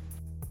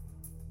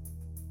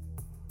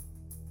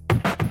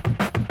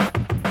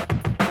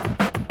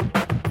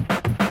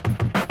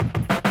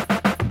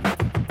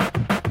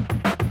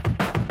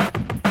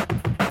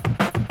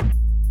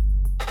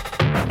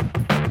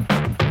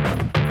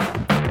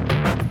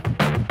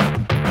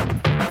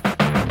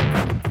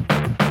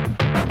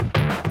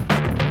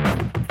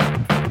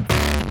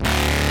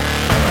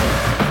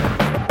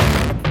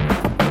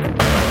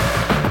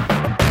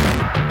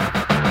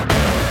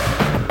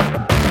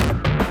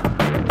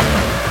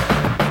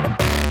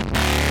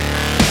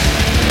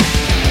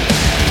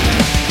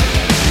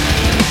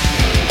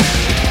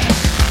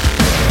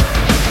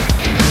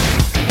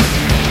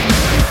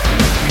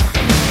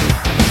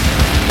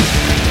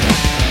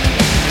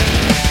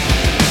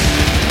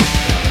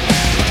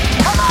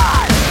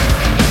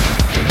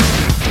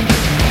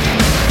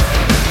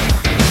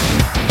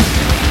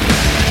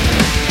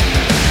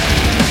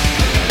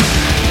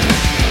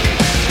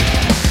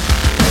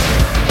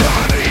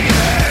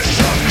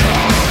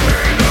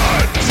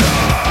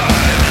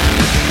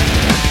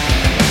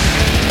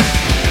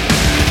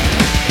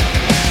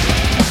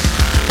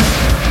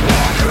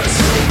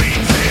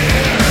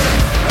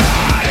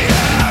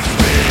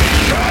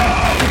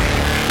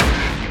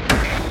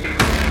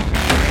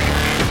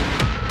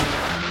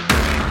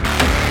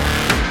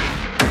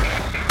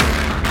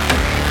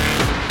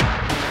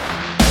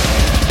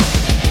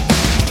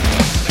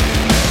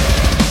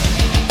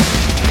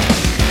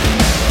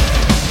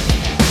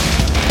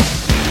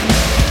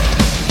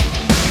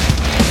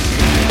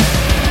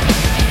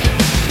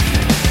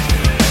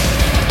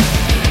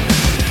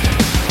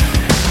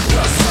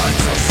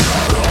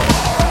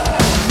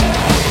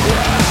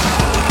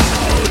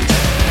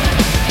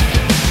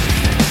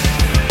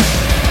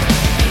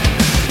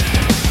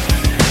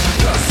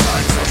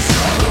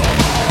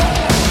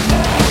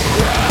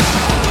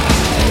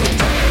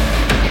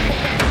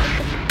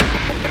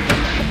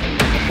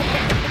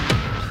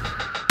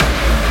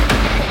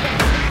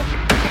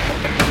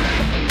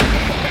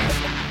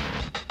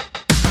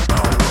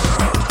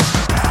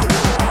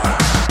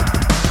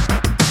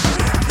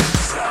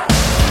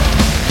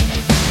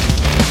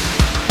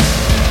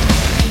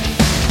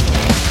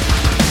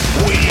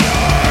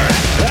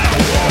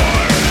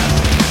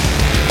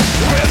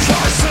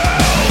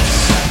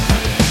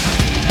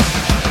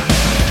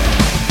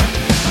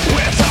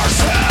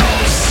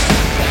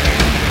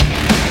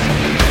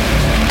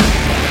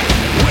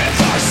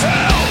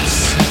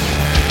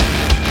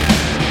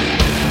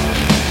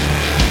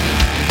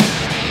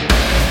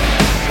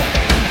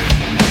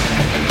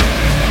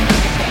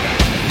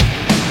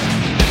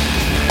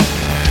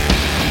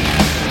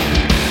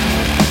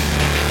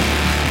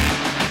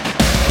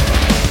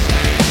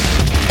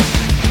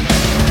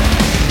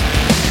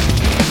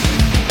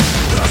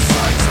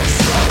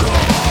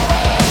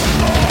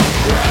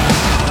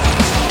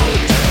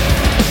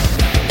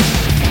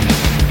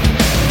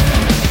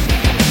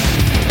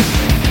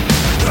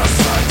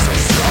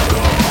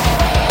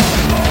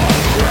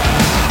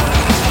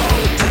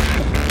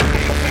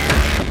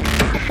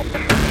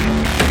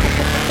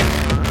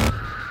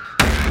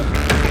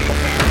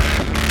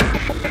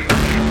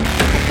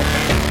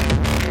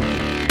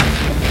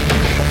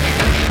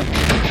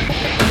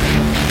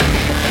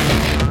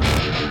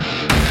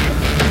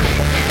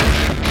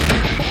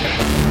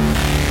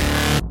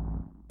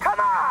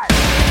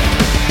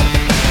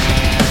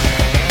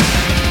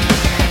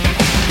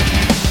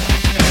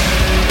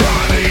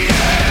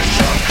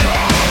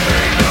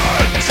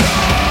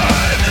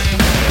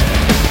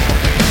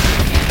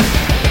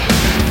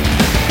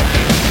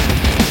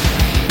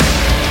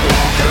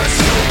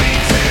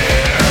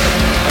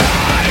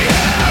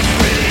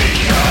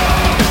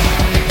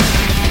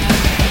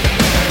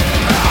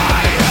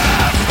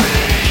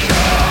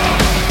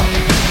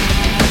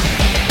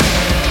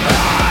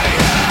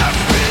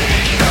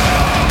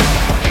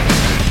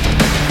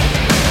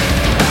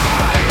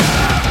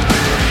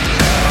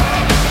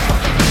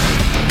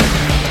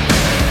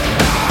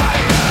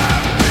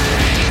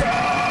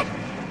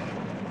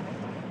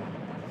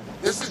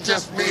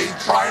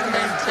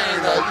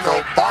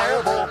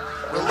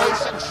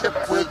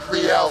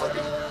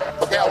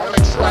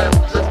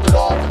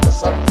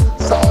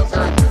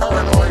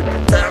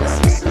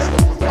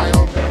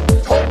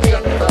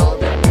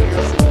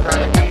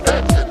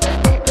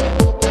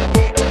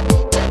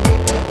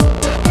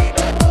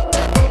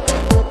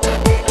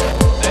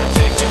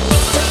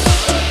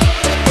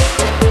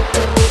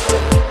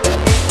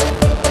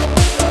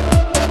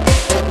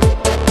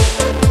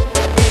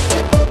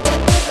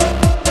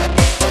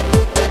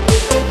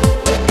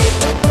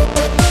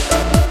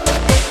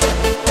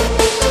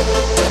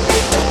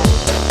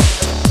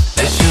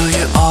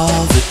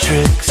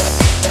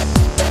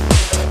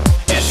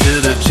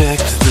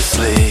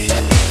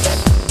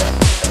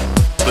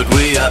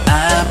 are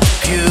apt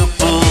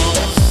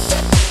pupils,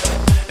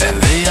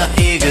 and they are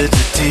eager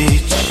to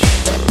teach.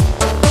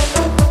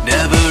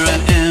 Never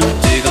an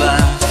empty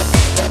glass,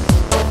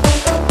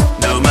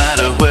 no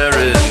matter where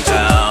in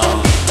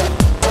town.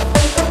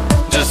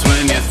 Just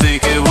when you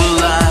think it will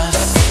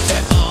last,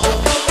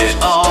 it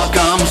all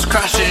comes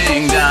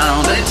crashing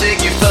down. They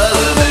take you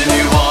further than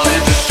you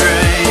wanted to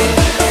stray,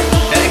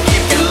 and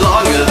keep you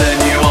longer than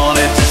you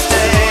wanted to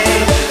stay.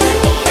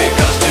 It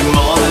cost you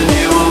more than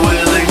you were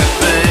willing to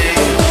pay.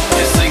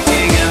 You're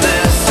sinking in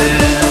their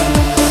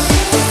sins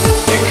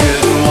you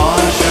couldn't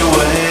wash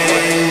away.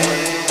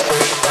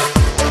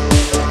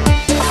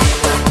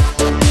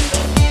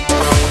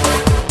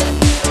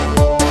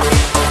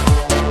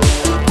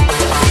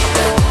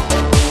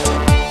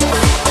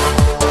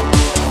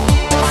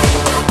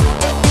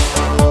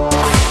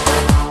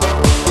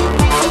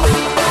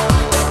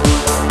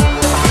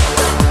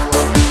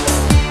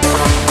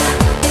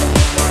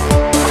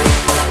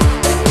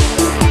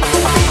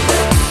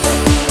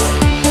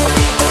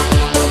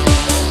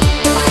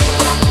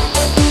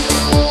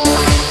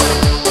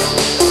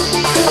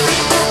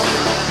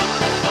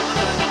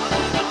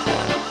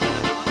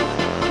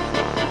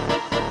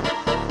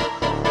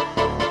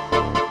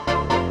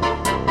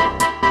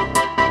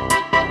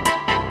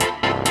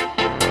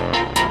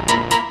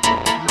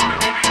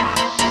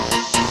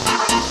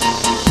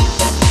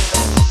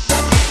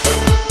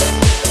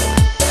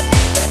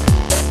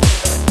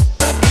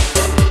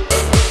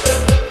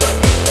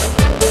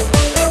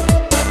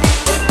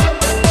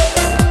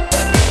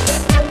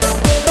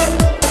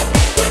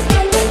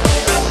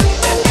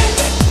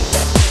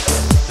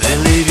 They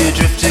leave you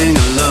drifting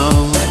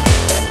alone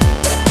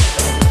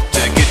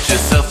to get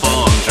yourself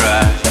on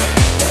track.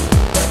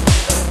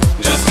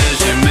 Just as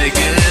you make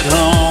it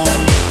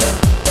home,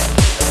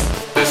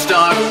 they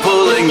start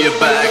pulling you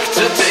back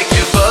to take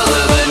you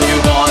further than you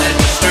wanted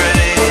to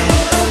stray,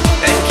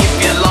 and keep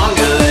you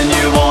longer than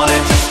you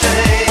wanted to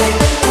stay.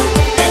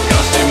 It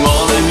cost you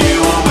more than you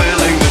were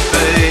willing to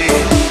pay,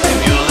 and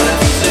you're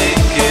left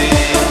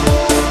sinking.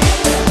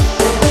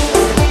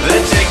 They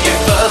take you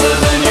further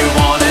than you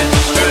wanted to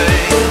stray,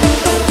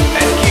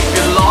 and keep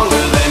you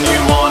longer than you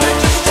wanted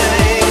to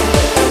stay.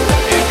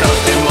 It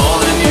cost you more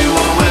than you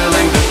were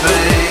willing to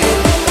pay.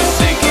 You're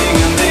sinking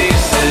in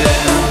these sins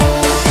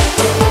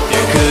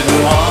you couldn't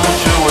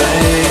wash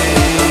away.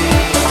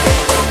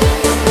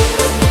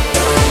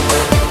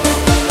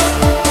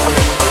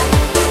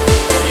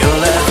 You're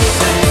left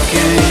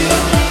sinking,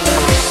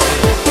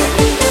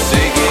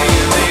 sinking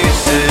in these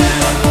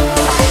sins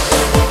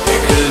you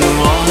couldn't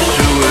wash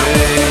away.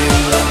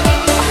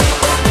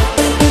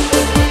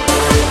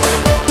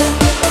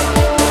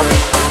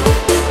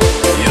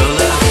 You're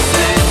left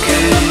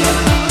sinking,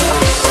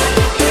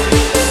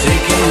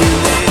 sinking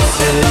in these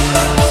sins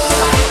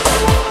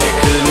you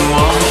couldn't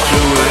wash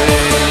away.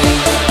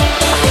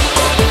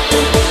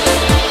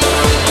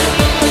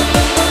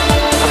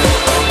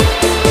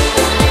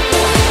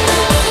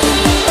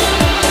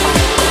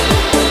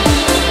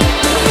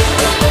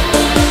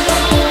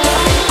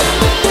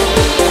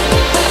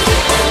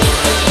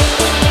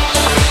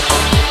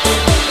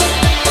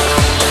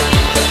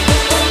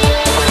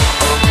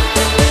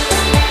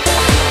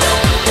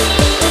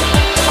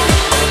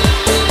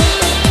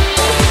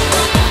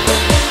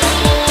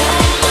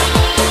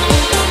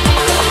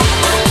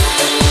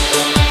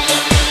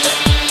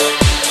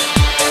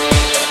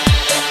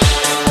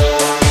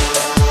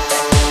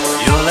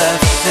 You're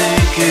left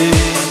sinking,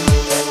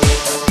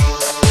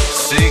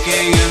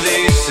 sinking in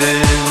these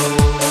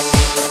sins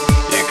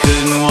you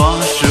couldn't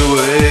wash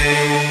away.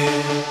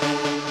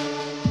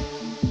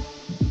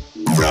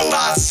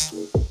 Robots,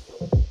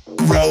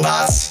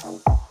 robots,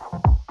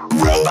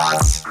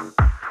 robots,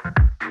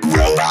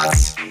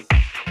 robots,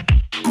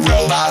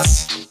 robots,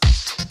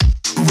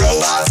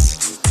 robots.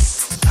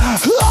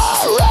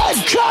 Red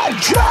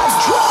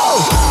control.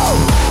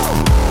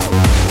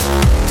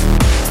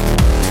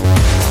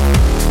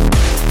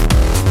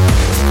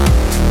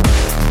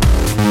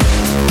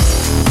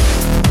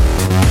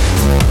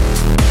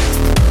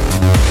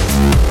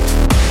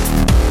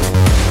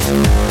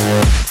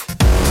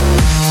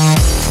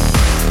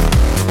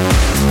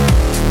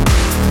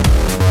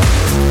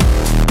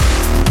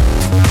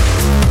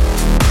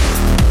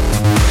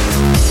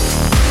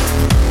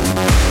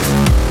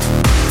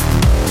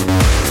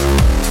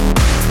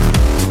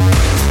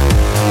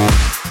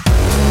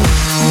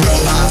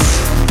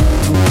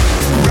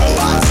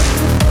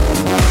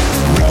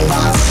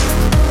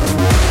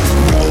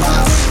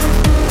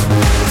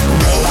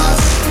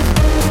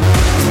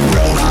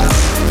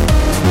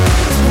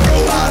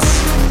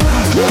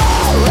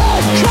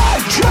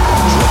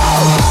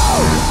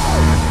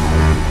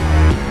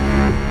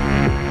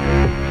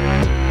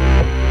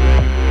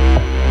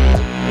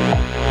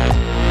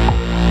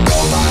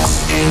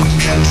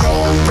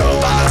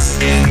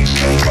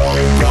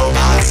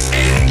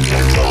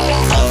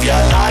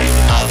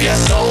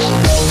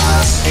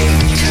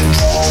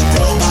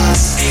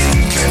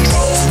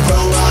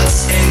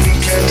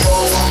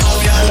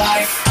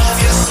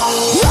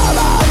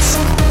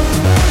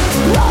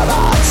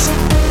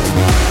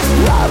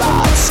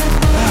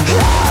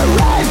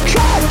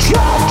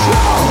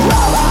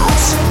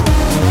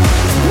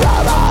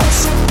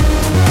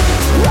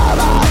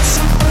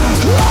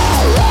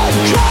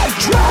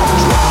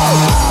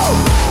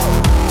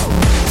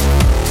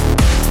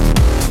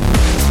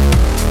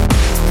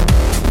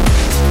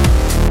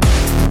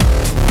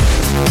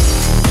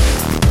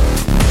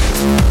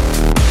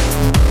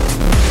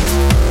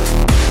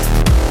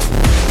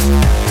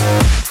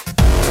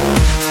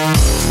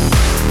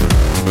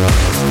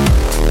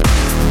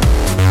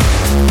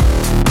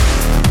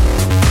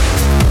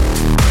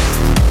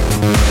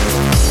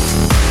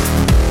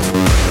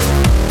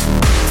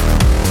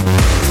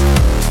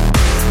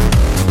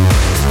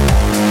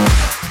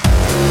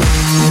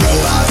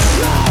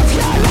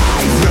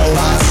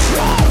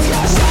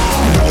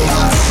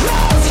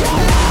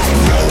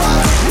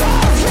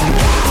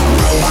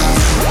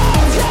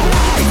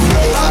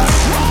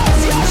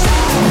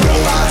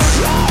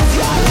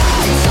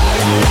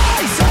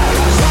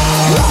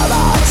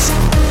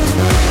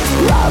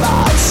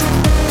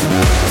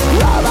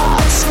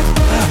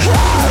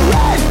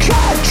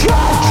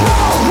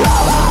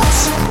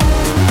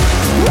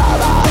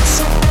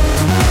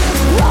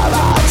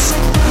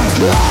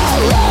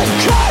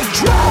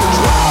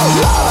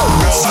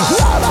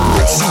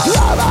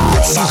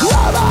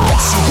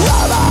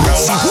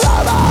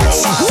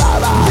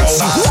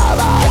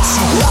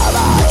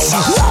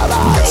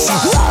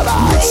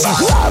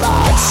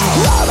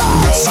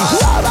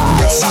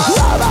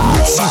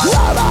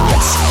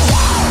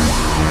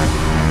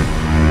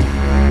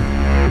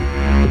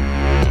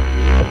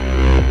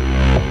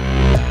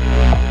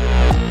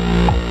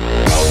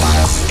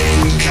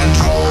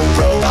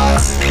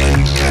 Robots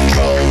in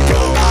control,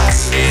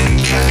 robots in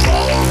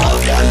control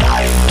of your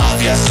life,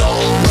 of your soul.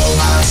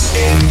 Robots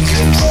in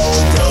control,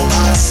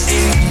 robots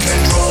in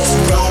control,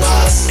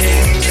 robots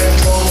in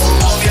control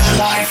of your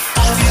life,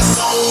 of your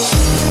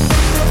soul.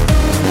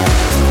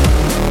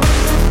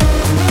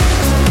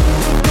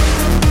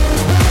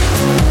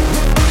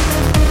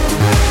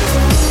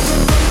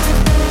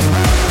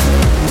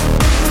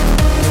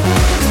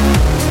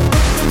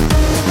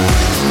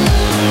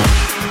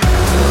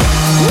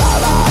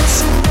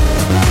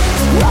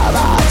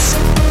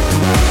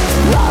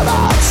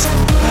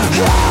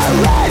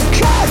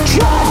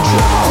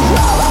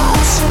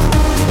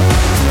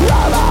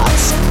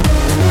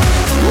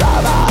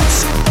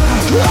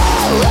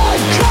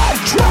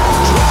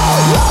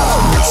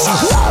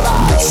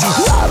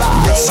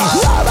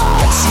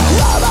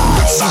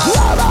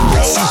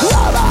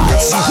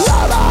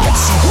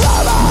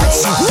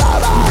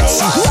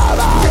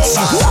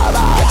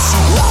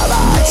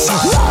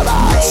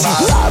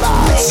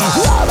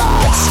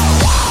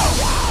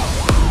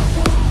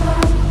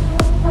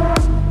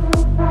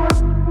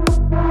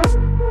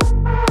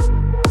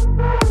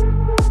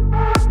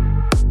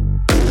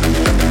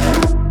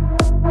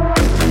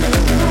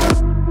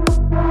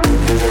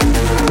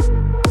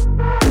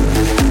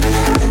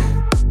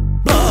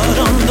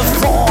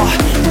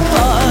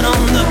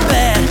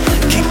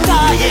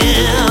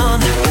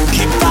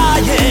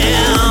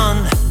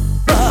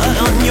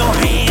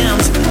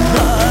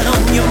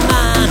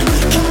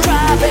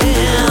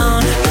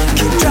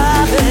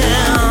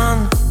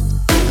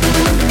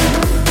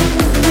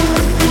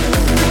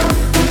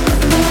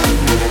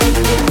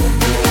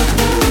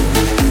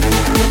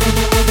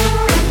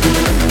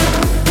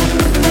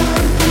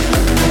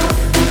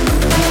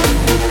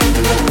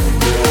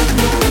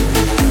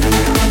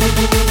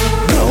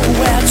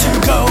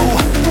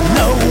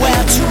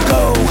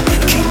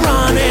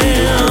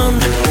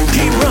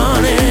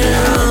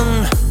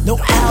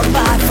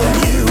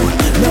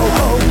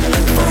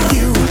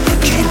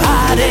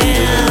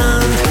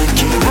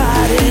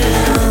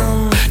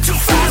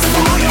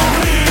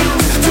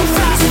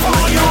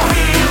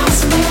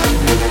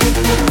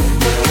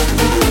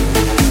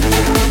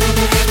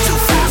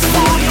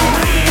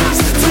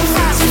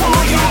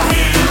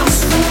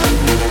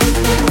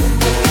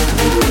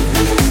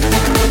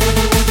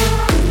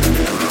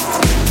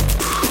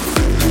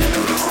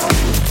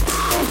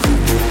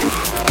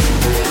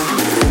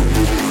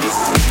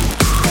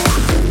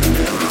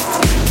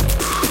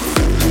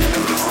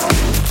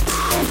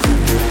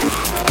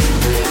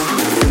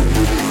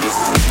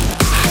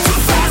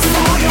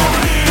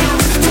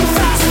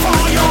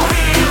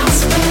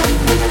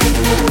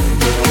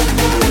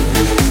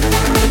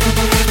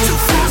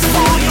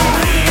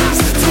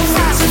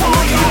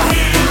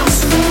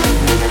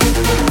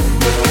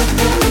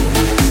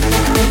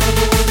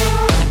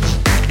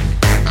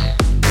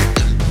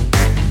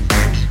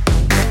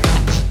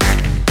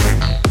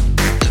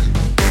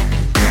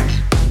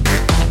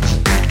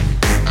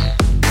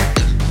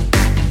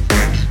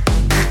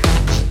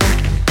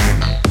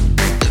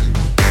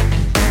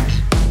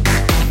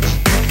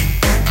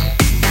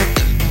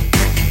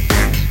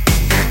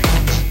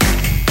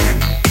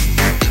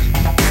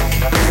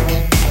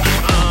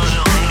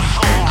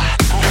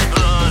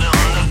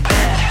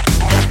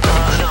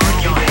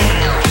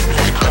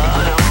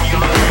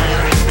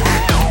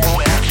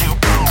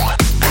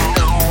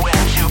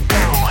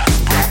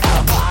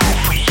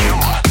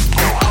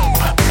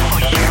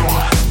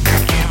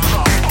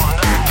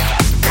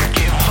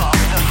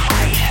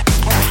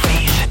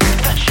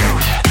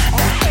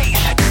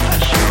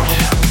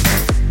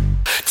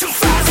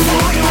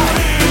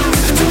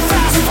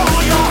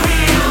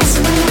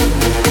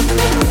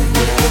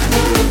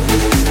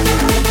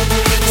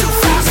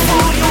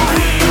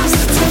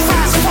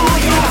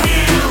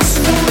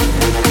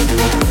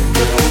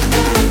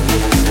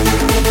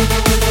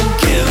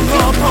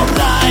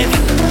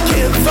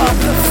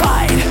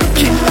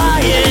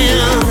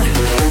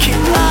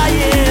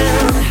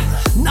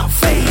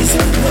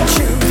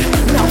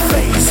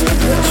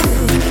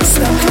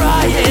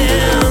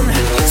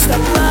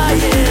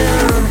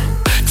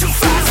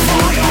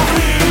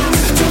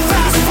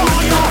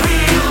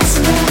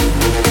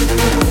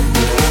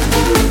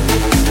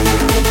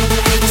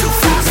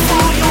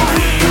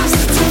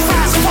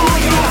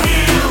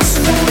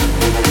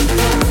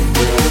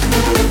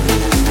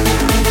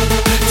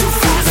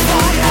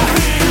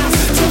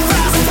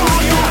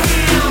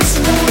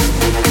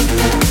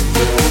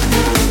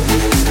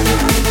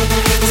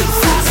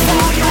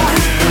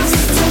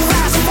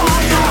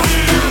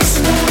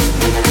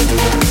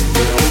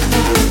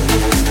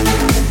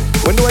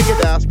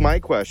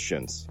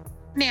 questions.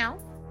 Now,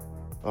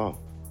 Oh.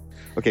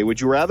 Okay,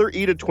 would you rather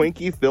eat a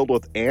Twinkie filled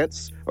with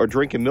ants or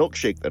drink a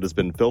milkshake that has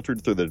been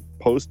filtered through the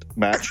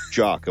post-match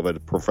jock of a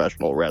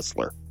professional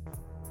wrestler?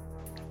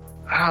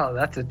 Oh,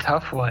 that's a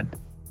tough one.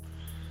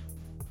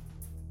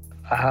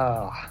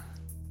 Oh.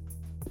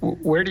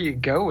 Where do you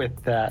go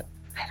with that?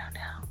 I don't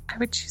know. I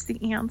would choose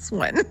the ants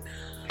one.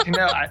 You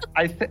know,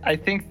 I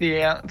think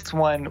the ants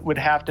one would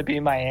have to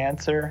be my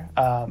answer.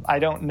 I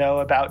don't know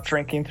about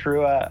drinking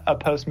through a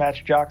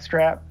post-match jock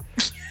strap.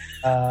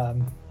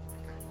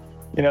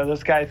 You know,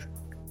 those guys...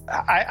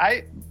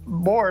 I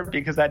more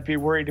because I'd be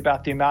worried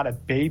about the amount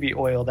of baby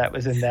oil that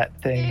was in that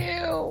thing.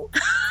 Ew.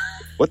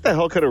 What the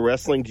hell kind of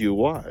wrestling do you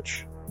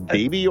watch?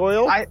 Baby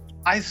oil?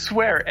 I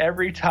swear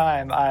every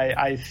time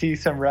I see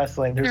some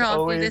wrestling, there's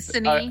always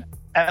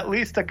at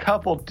least a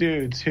couple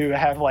dudes who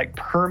have like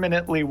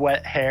permanently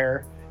wet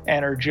hair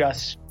and are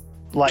just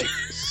like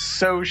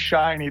so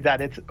shiny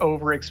that it's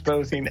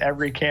overexposing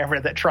every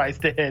camera that tries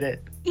to hit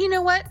it. You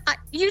know what?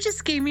 You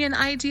just gave me an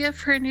idea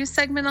for a new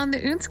segment on the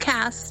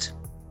Oontzcast.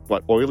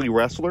 What, oily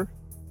wrestler?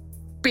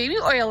 Baby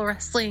oil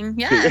wrestling,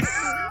 yes.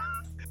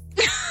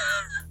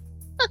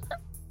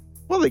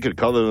 Well, they could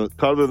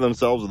cover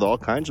themselves with all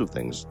kinds of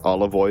things.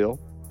 Olive oil,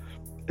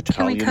 Italian dressing.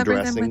 Can we cover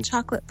dressing. them with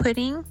chocolate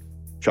pudding?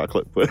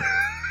 Chocolate pudding.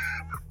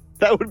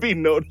 That would be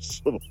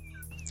noticeable.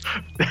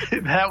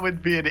 That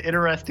would be an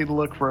interesting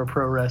look for a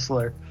pro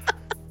wrestler.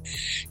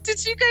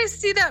 Did you guys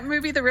see that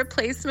movie, The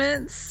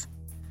Replacements,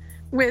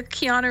 with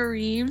Keanu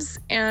Reeves,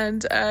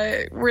 and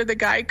where the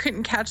guy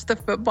couldn't catch the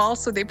football,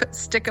 so they put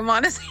stickum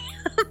on his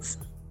hands?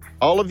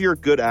 All of your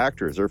good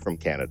actors are from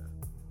Canada.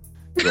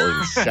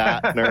 William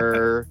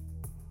Shatner,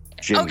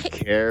 Jim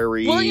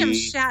Carrey. William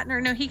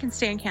Shatner, no, he can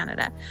stay in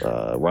Canada.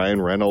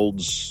 Ryan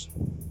Reynolds.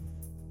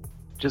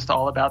 Just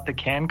all about the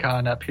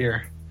CanCon up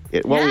here.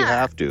 We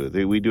have to.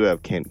 We do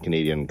have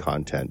Canadian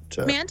content.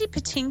 Mandy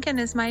Patinkin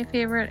is my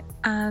favorite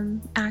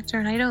actor,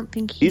 and I don't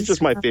think he's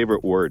just my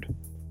favorite word.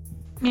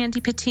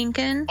 Mandy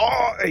Patinkin.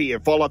 Oh, hey, you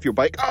fall off your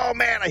bike. Oh,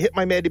 man, I hit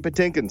my Mandy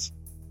Patinkins.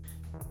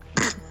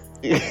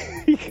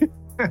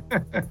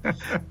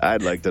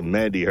 I'd like to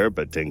Mandy her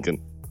Patinkin.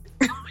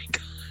 Oh, my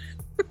God.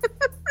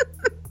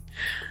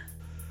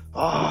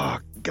 Oh,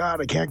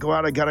 God, I can't go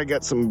out. I got to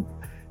get some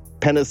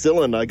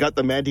penicillin. I got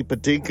the Mandy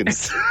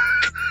Patinkins.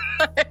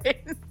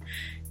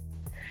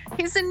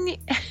 He's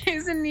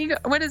Inigo.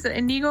 What is it?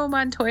 Inigo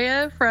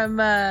Montoya from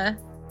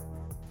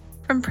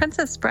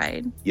Princess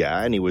Bride.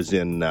 Yeah, and he was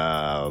in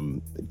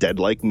Dead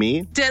Like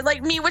Me. Dead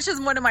Like Me, which is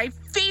one of my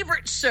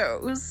favorite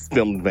shows.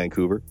 Filmed in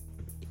Vancouver.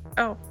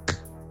 Oh,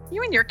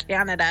 you and your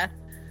Canada.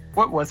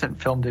 What wasn't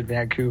filmed in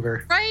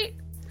Vancouver? Right?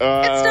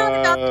 It's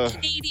not about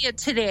Canada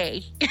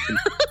today.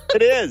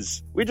 It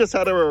is. We just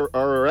had our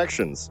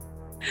erections.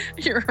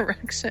 Your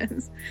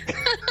erections.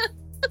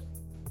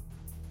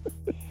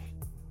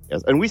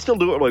 Yes, and we still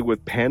do it like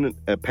with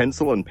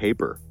pencil and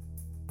paper.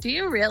 Do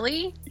you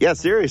really? Yeah,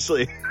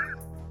 seriously.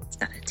 It's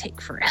gonna take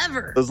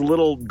forever. Those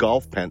little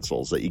golf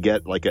pencils that you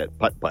get like at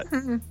putt-putt.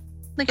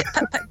 Like at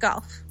putt-putt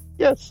golf.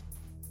 Yes.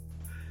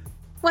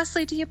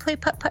 Wesley, do you play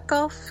putt-putt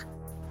golf?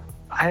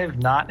 I have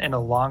not in a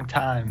long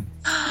time.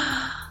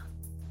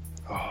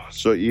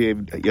 So you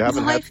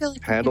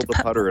haven't handled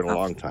the putter in a golf.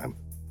 long time.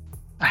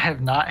 I have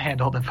not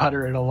handled a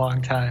putter in a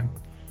long time.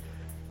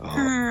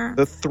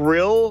 The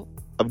thrill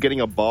of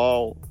getting a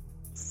ball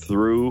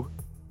through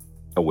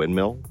a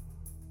windmill,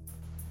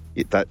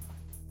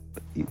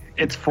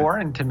 it's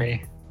foreign to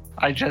me.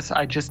 I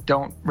just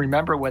don't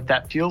remember what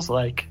that feels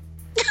like.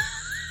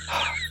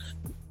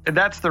 And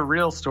that's the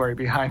real story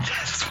behind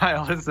this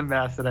stylism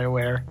mask that I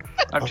wear.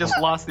 I've just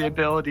lost the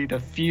ability to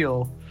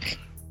feel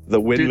the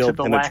windmill due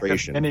to the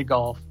penetration. lack of mini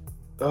golf.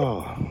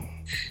 Oh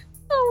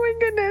my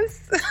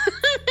goodness.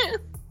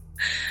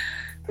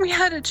 We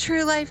had a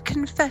true life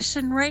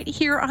confession right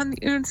here on the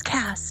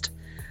Oontzcast.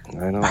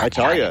 I know. I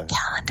tell you,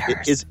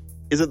 is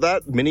it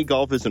that mini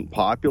golf isn't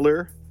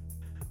popular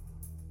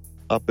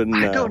up in?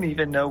 I don't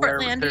even know where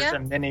there's a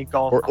mini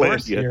golf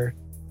course here.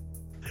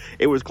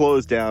 It was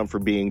closed down for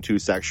being too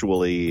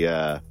sexually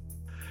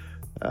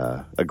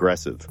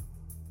aggressive.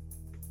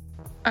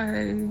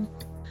 You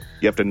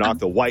have to knock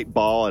the white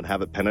ball and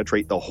have it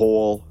penetrate the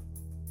hole.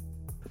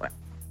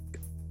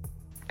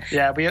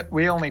 Yeah,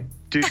 we only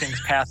do things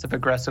passive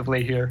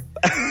aggressively here.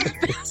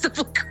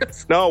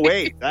 No,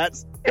 wait,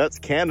 that's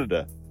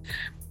Canada.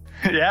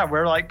 Yeah,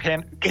 we're like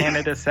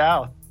Canada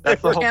South.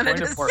 That's the whole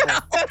point of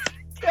Portland.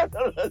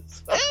 Canada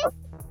South.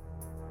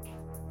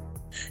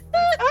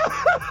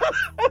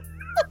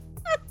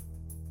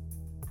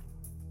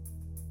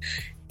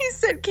 He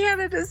said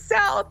Canada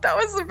South. That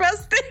was the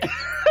best thing.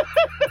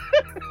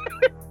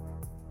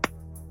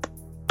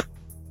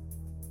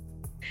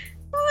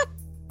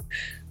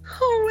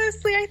 Oh,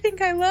 Wesley, I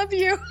think I love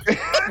you.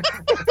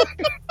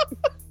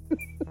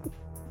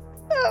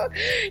 Oh,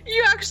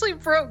 you actually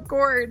broke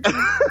Gord.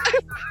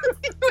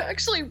 You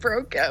actually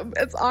broke him.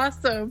 It's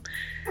awesome.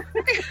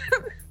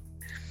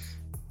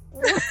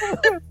 That's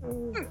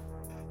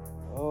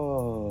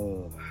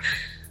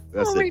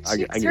it.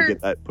 I'm going to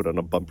get that put on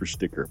a bumper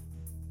sticker.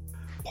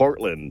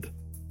 Portland,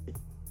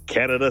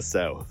 Canada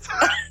South.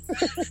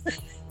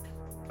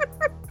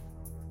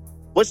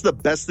 What's the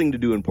best thing to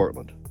do in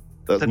Portland?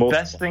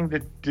 Best thing to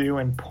do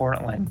in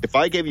Portland. If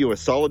I gave you a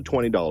solid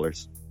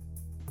 $20.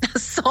 A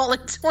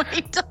solid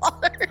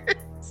 $20.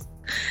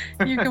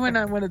 You're going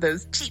on one of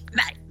those cheap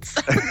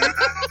nights.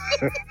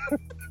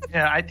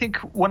 Yeah, I think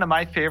one of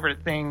my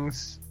favorite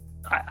things,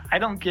 I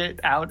don't get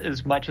out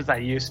as much as I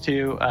used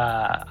to.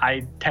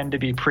 I tend to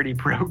be pretty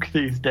broke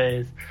these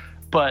days.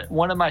 But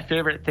one of my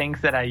favorite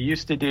things that I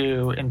used to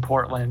do in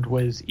Portland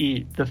was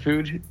eat the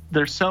food.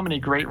 There's so many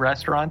great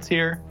restaurants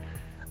here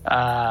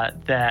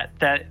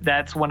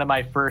that's one of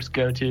my first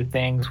go-to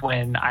things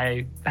when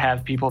I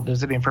have people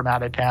visiting from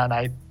out of town.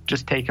 I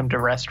just take them to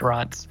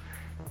restaurants.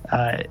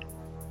 And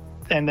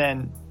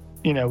then,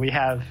 we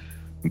have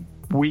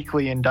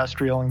weekly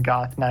industrial and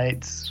goth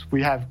nights.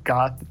 We have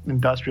goth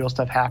industrial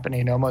stuff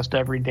happening almost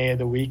every day of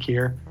the week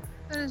here.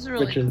 That is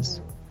really cool.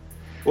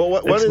 Well,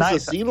 what is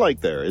nice. the scene like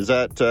there? Is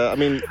that,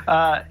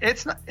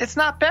 it's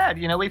not bad.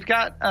 We've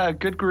got a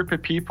good group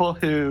of people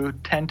who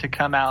tend to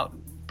come out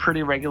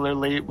pretty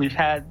regularly. We've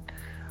had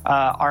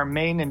our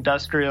main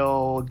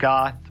industrial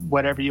goth,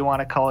 whatever you want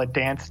to call it,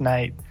 dance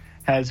night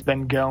has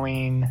been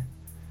going,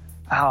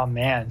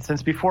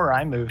 since before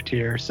I moved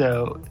here.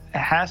 So it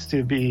has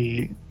to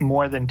be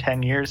more than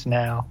 10 years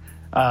now,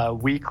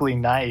 weekly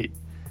night,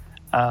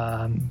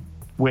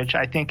 which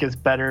I think is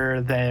better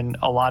than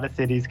a lot of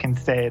cities can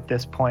say at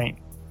this point,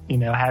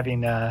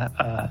 having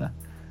an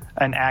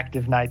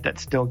active night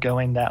that's still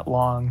going that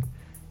long,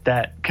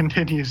 that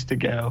continues to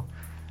go.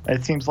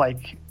 It seems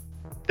like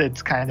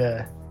it's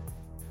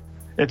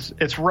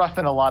it's rough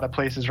in a lot of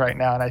places right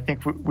now, and I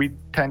think we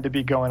tend to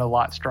be going a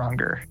lot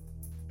stronger.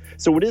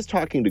 So what is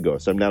Talking to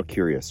Ghosts? I'm now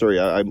curious. Sorry,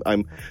 I live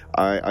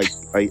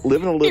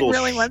in a little. He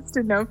really wants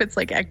to know if it's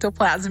like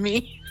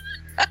ectoplasmy.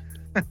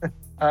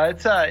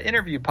 It's an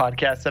interview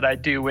podcast that I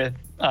do with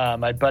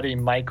my buddy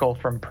Michael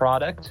from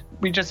Product.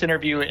 We just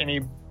interview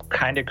any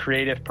kind of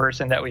creative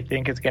person that we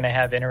think is going to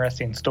have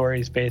interesting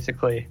stories,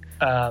 basically.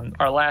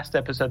 Our last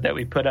episode that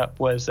we put up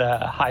was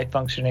High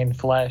Functioning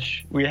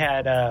Flesh. We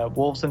had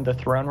Wolves in the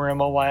Throne Room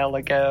a while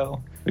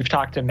ago. We've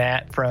talked to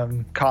Matt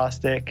from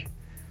Caustic.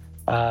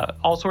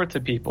 All sorts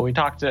of people. We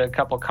talked to a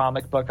couple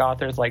comic book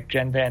authors like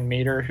Jen Van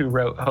Meter, who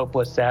wrote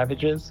Hopeless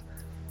Savages.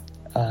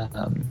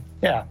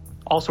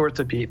 All sorts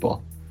of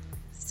people.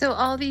 So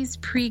all these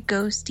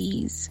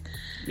pre-ghosties.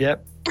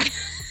 Yep.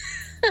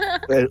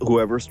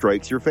 Whoever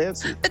strikes your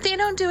fancy. But they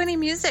don't do any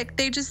music.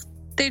 They just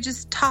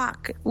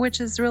talk, which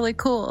is really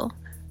cool.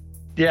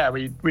 Yeah,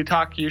 we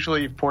talk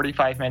usually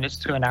 45 minutes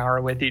to an hour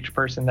with each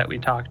person that we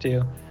talk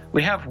to.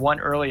 We have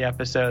one early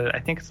episode, I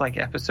think it's like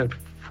episode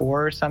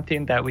 4 or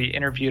something, that we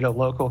interviewed a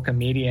local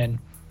comedian,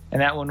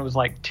 and that one was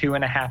like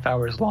 2.5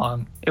 hours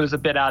long. It was a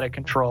bit out of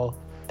control.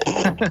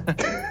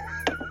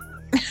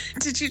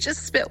 Did you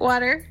just spit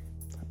water?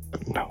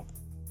 No.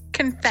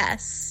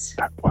 Confess.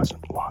 That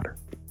wasn't water.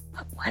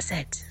 What was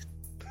it?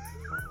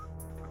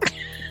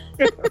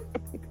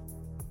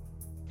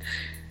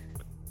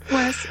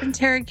 Wes,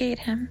 interrogate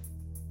him.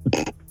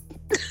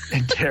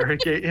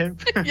 Interrogate him?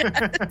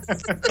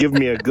 Yes. Give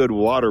me a good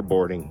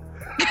waterboarding.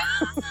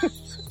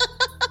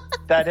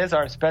 That is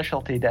our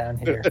specialty down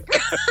here.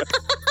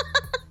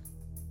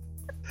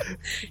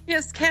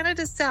 Yes,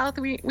 Canada South,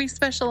 we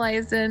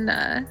specialize in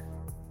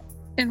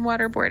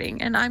waterboarding,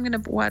 and I'm going to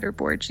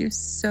waterboard you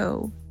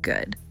so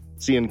good.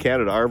 See, in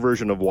Canada, our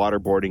version of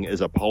waterboarding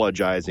is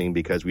apologizing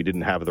because we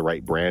didn't have the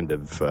right brand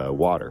of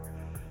water.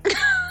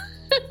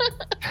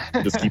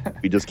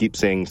 We just keep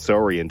saying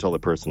sorry until the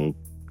person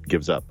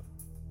gives up.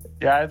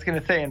 Yeah, I was going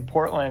to say, in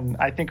Portland,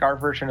 I think our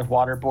version of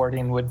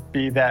waterboarding would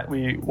be that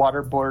we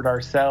waterboard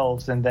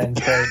ourselves and then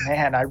say,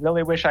 man, I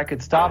really wish I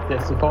could stop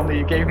this if only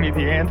you gave me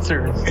the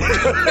answers.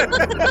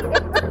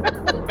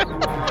 Come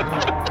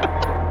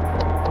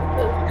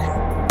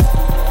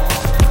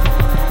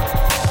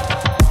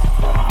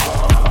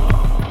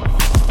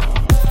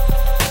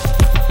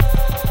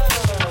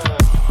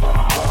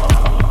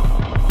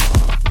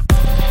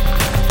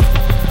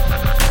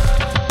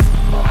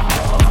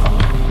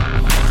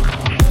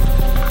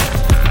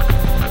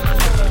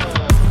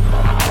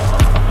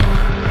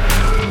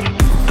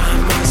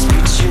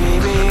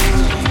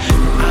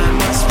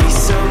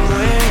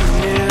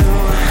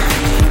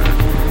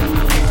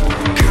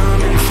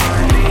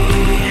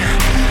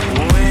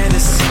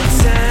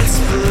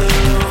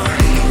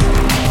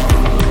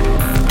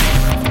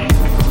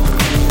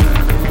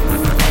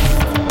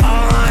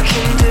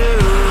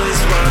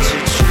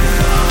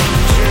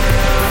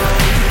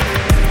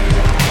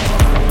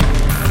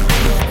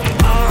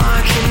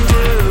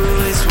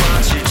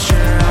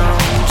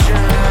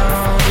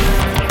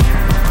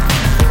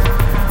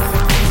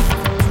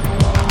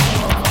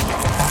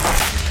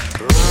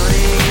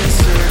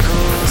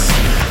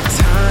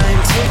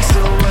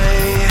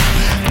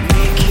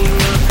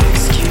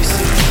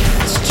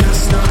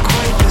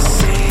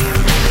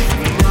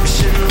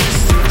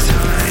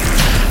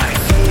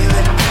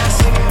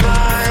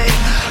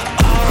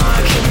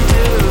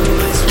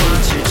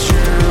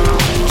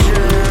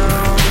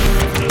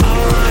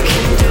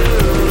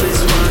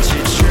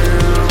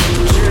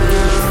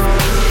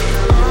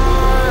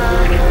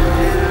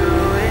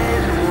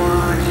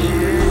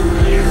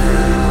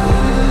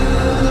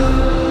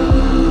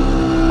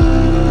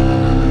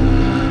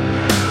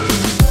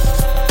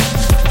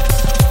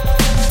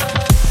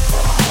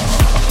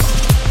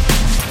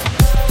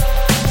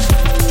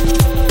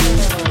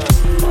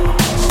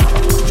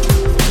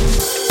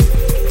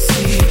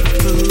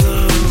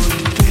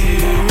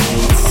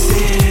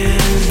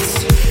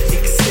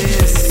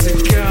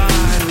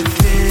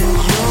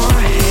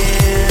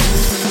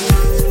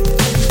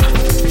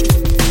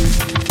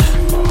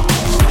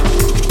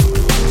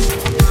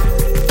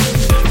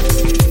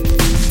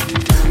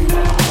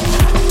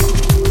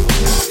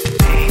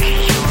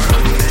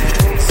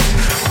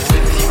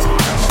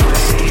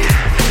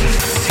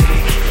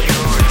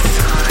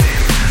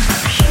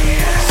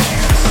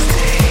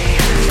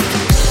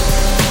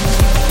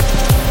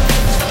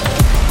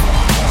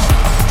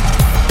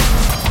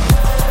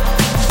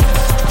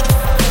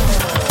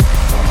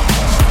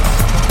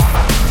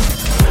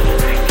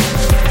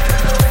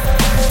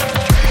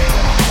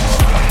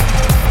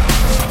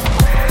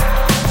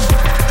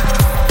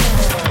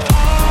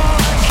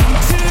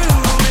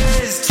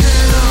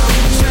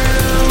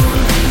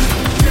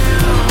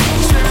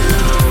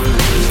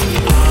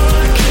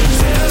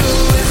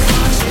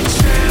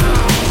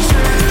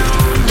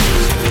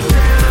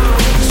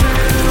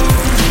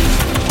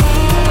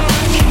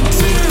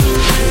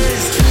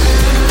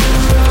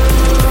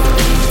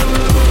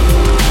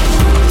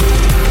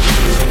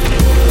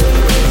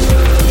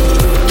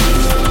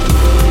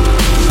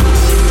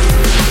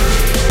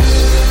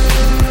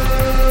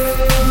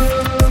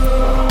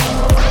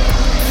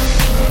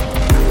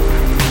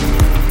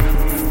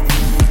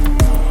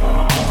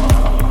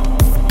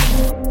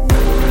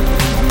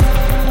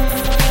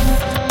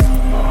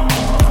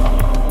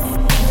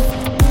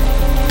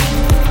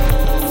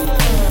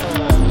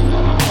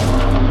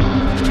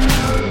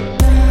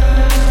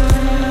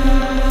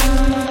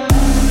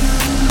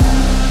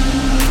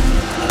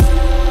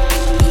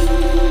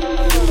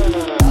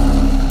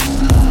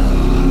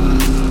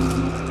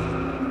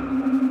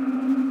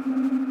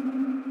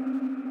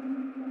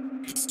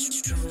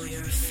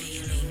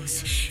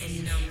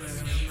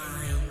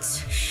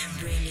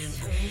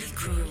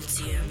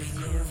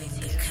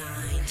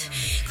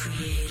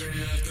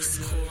of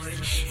discord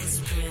and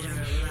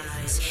spreader of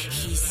lies.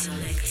 He's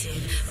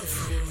selective of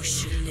who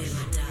should live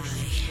or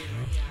die.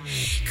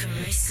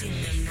 Caressing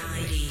the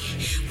mighty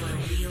while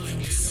wielding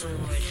the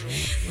sword,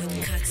 with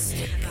cuts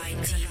that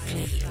bite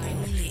deeply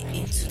only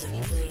into the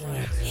poor.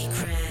 He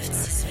crafts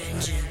his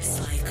vengeance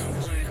like a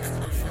work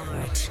of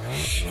art,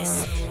 and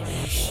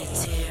slowly he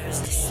tears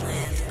this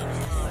land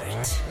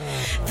apart.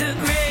 The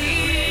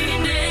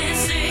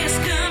greatness is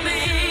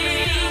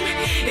coming,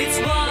 it's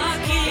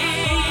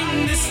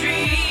walking the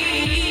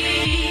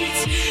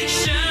streets,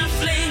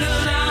 shuffling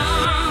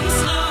along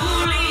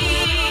slowly,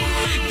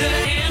 the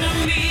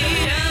enemy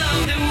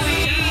of the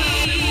weak.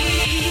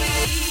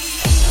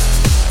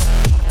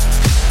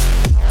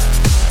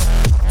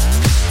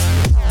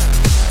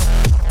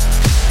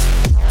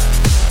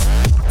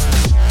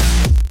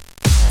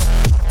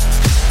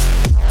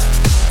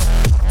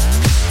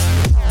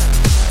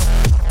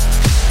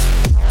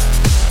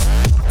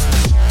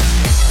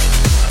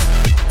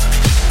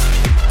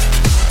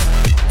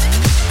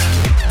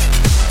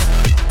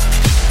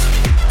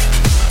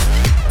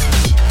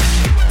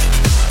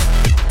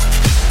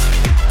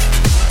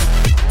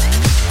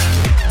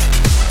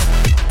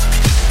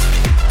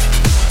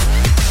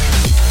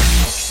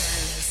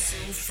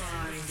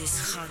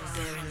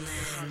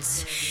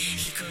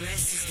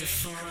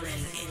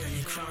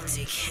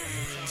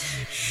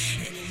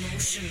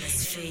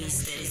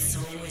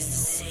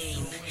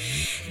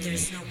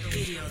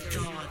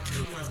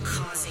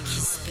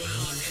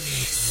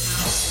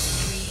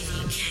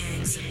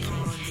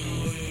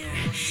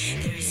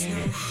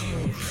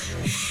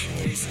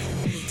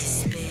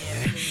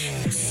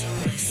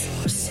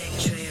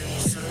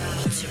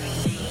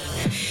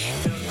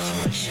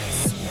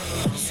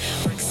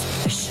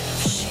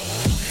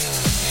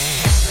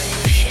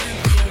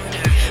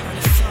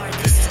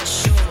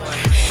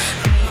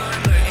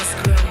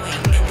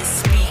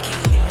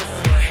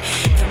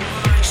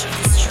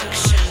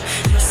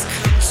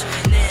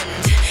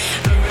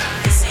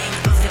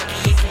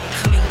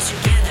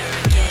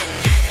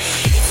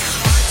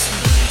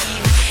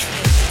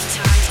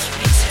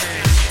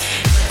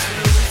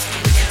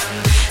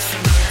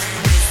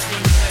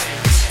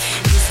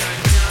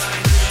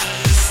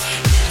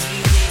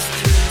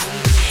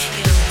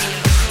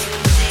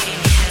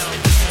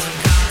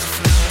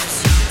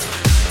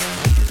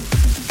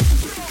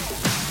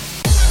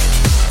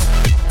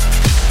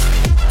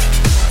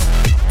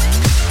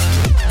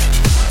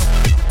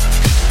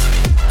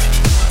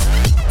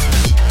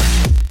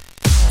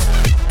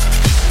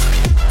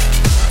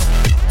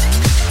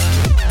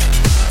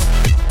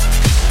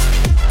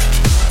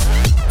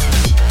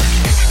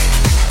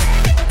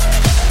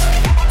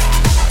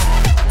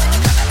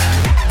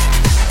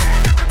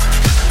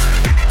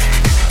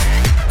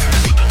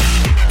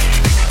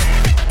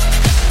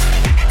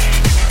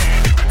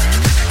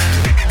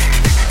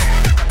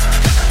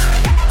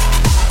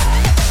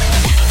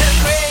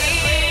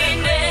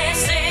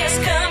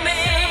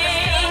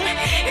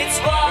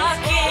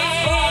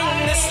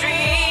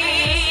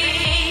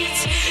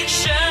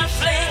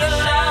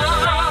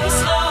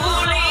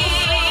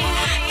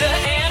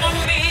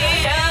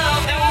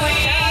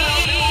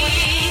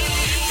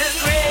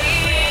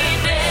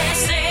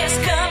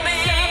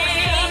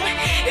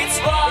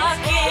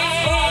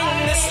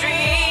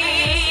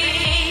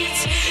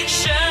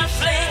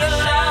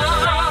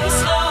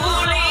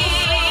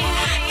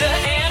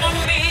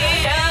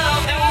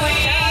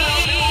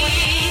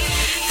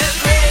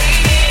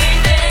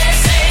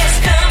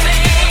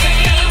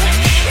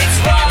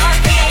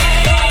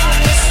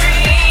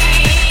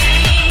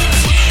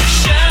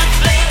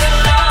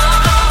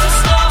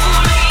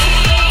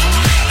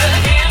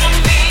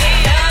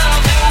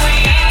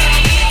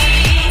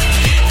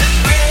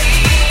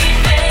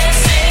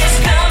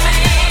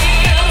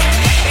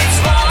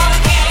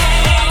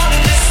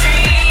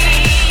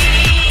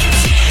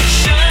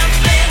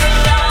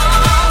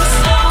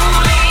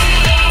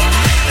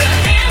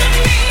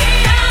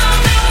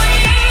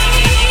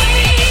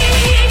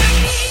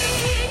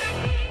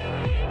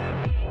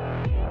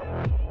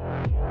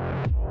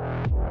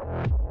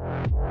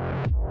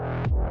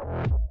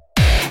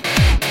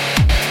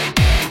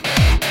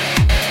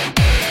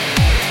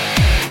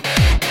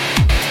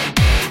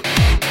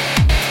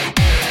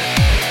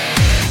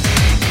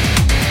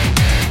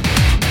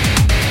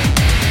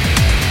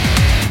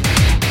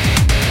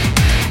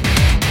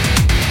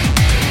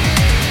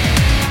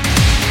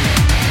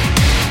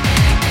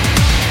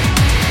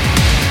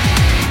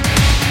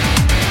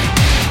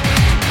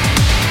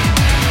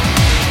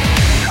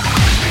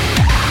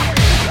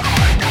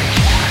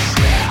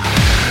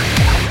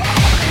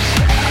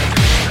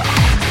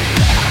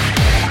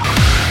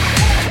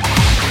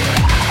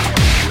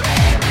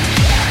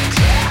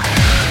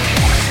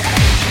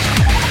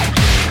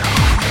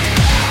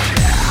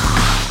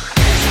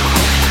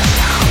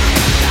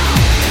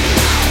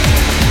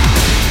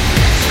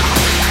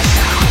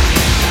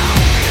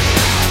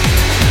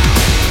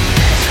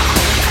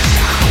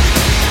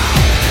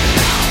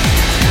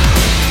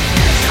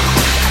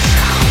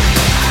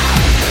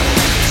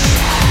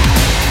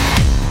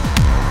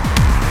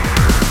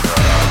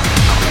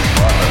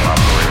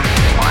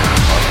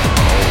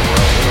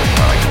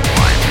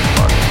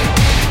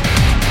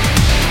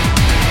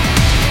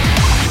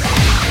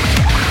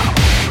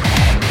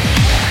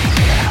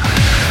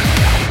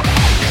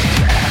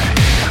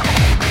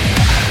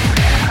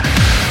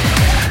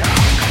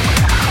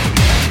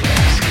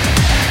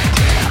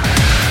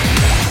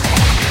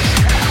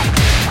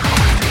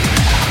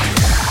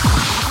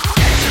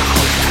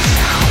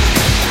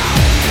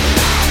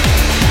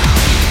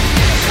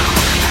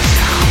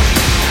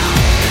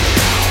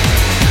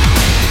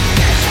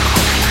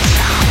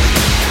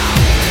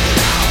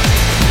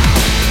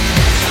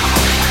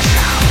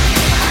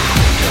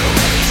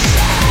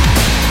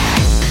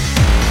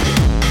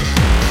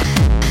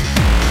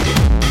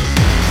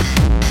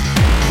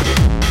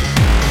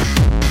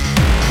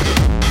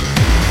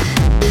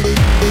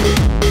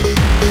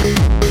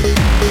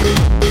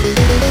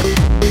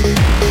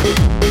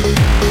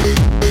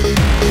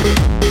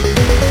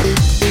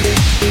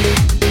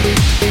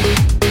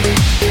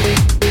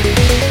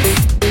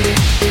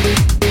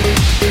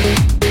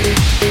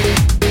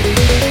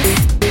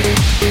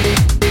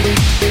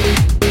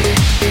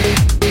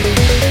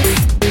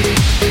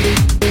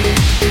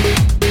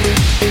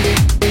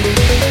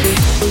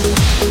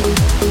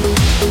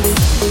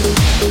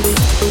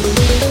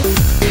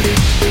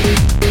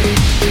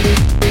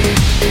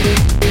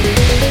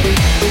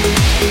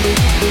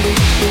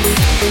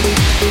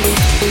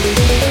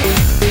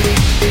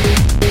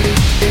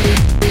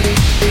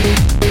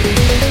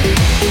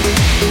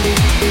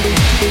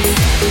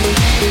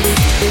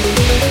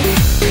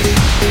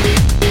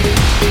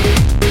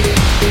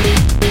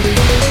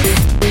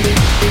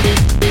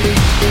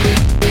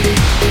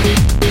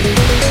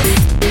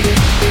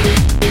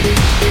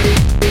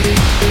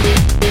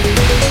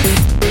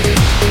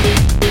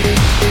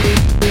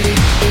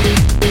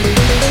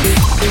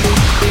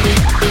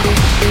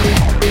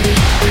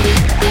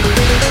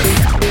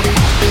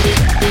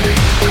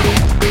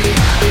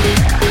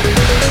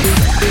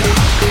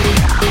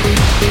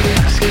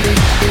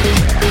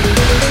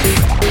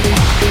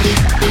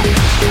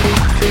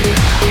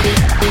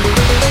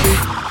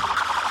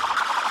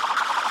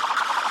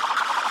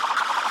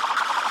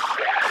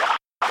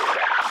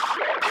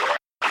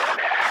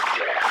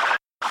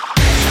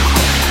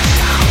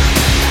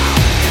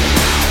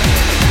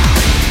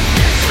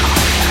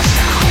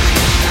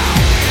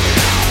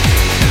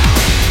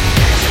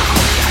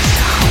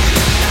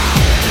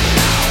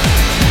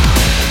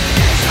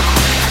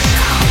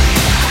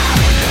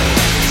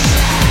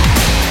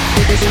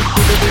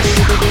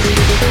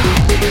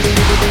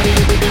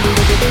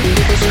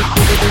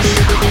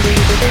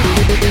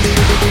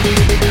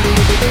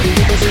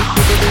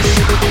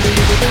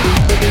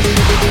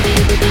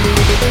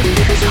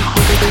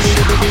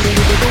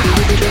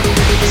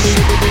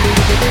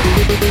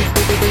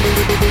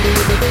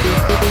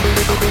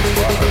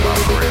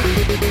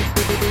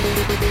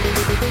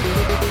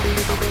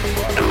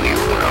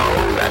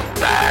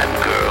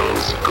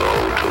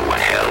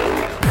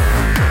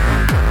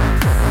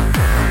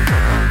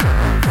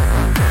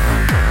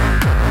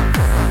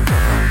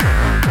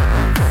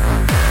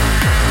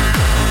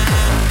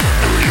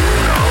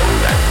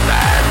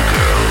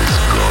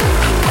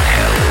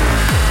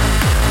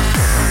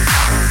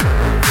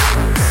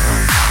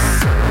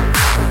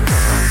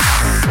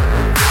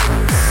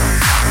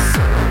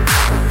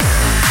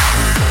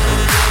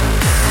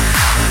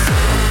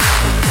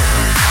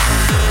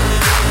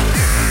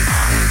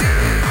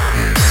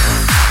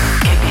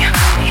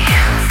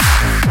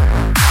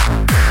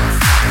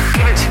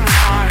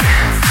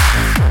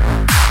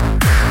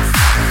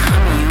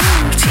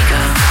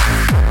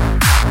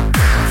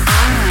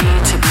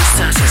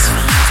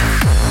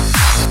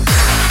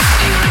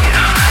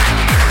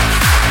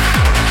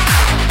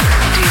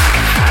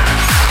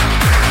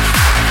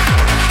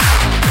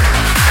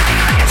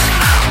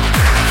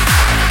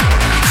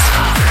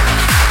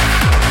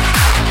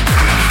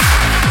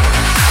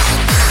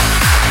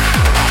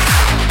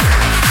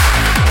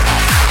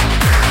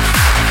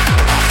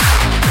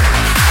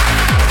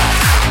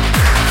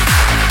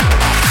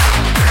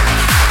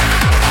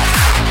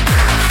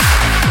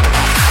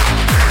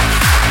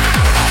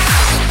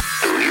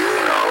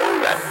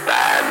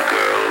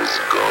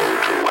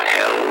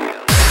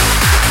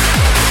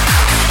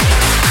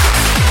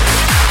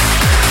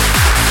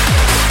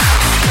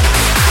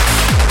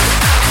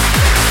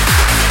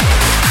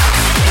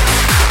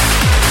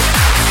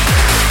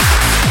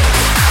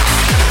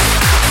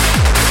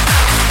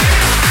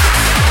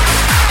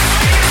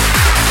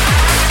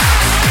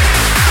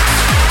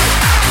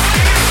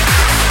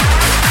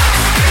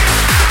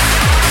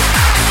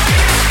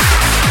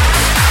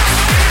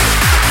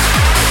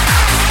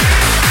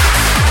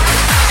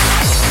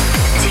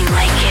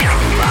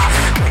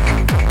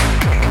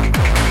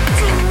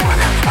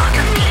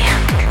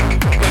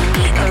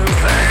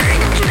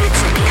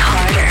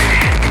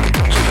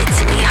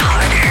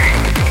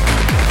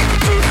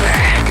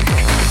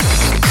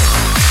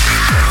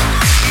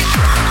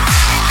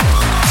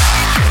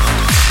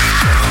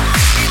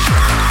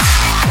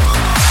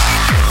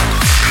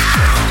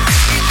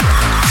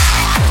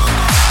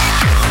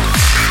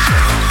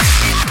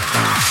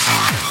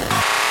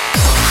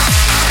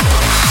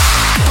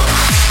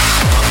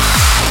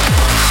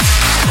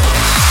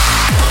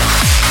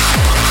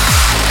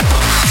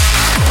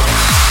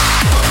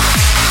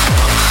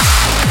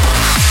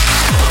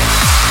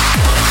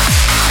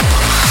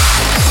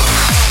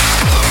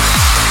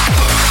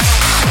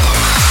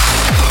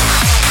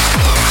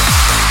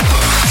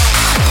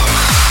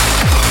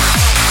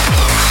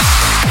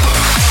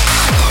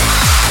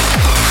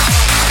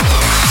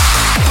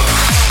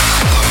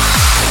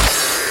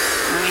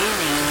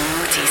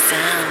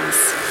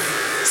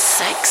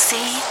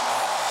 See?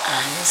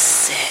 I'm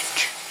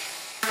sick.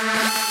 Do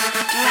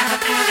you have a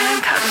pair of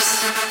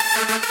handcuffs?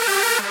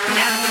 Do you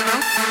have any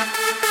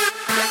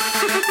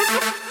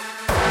rope?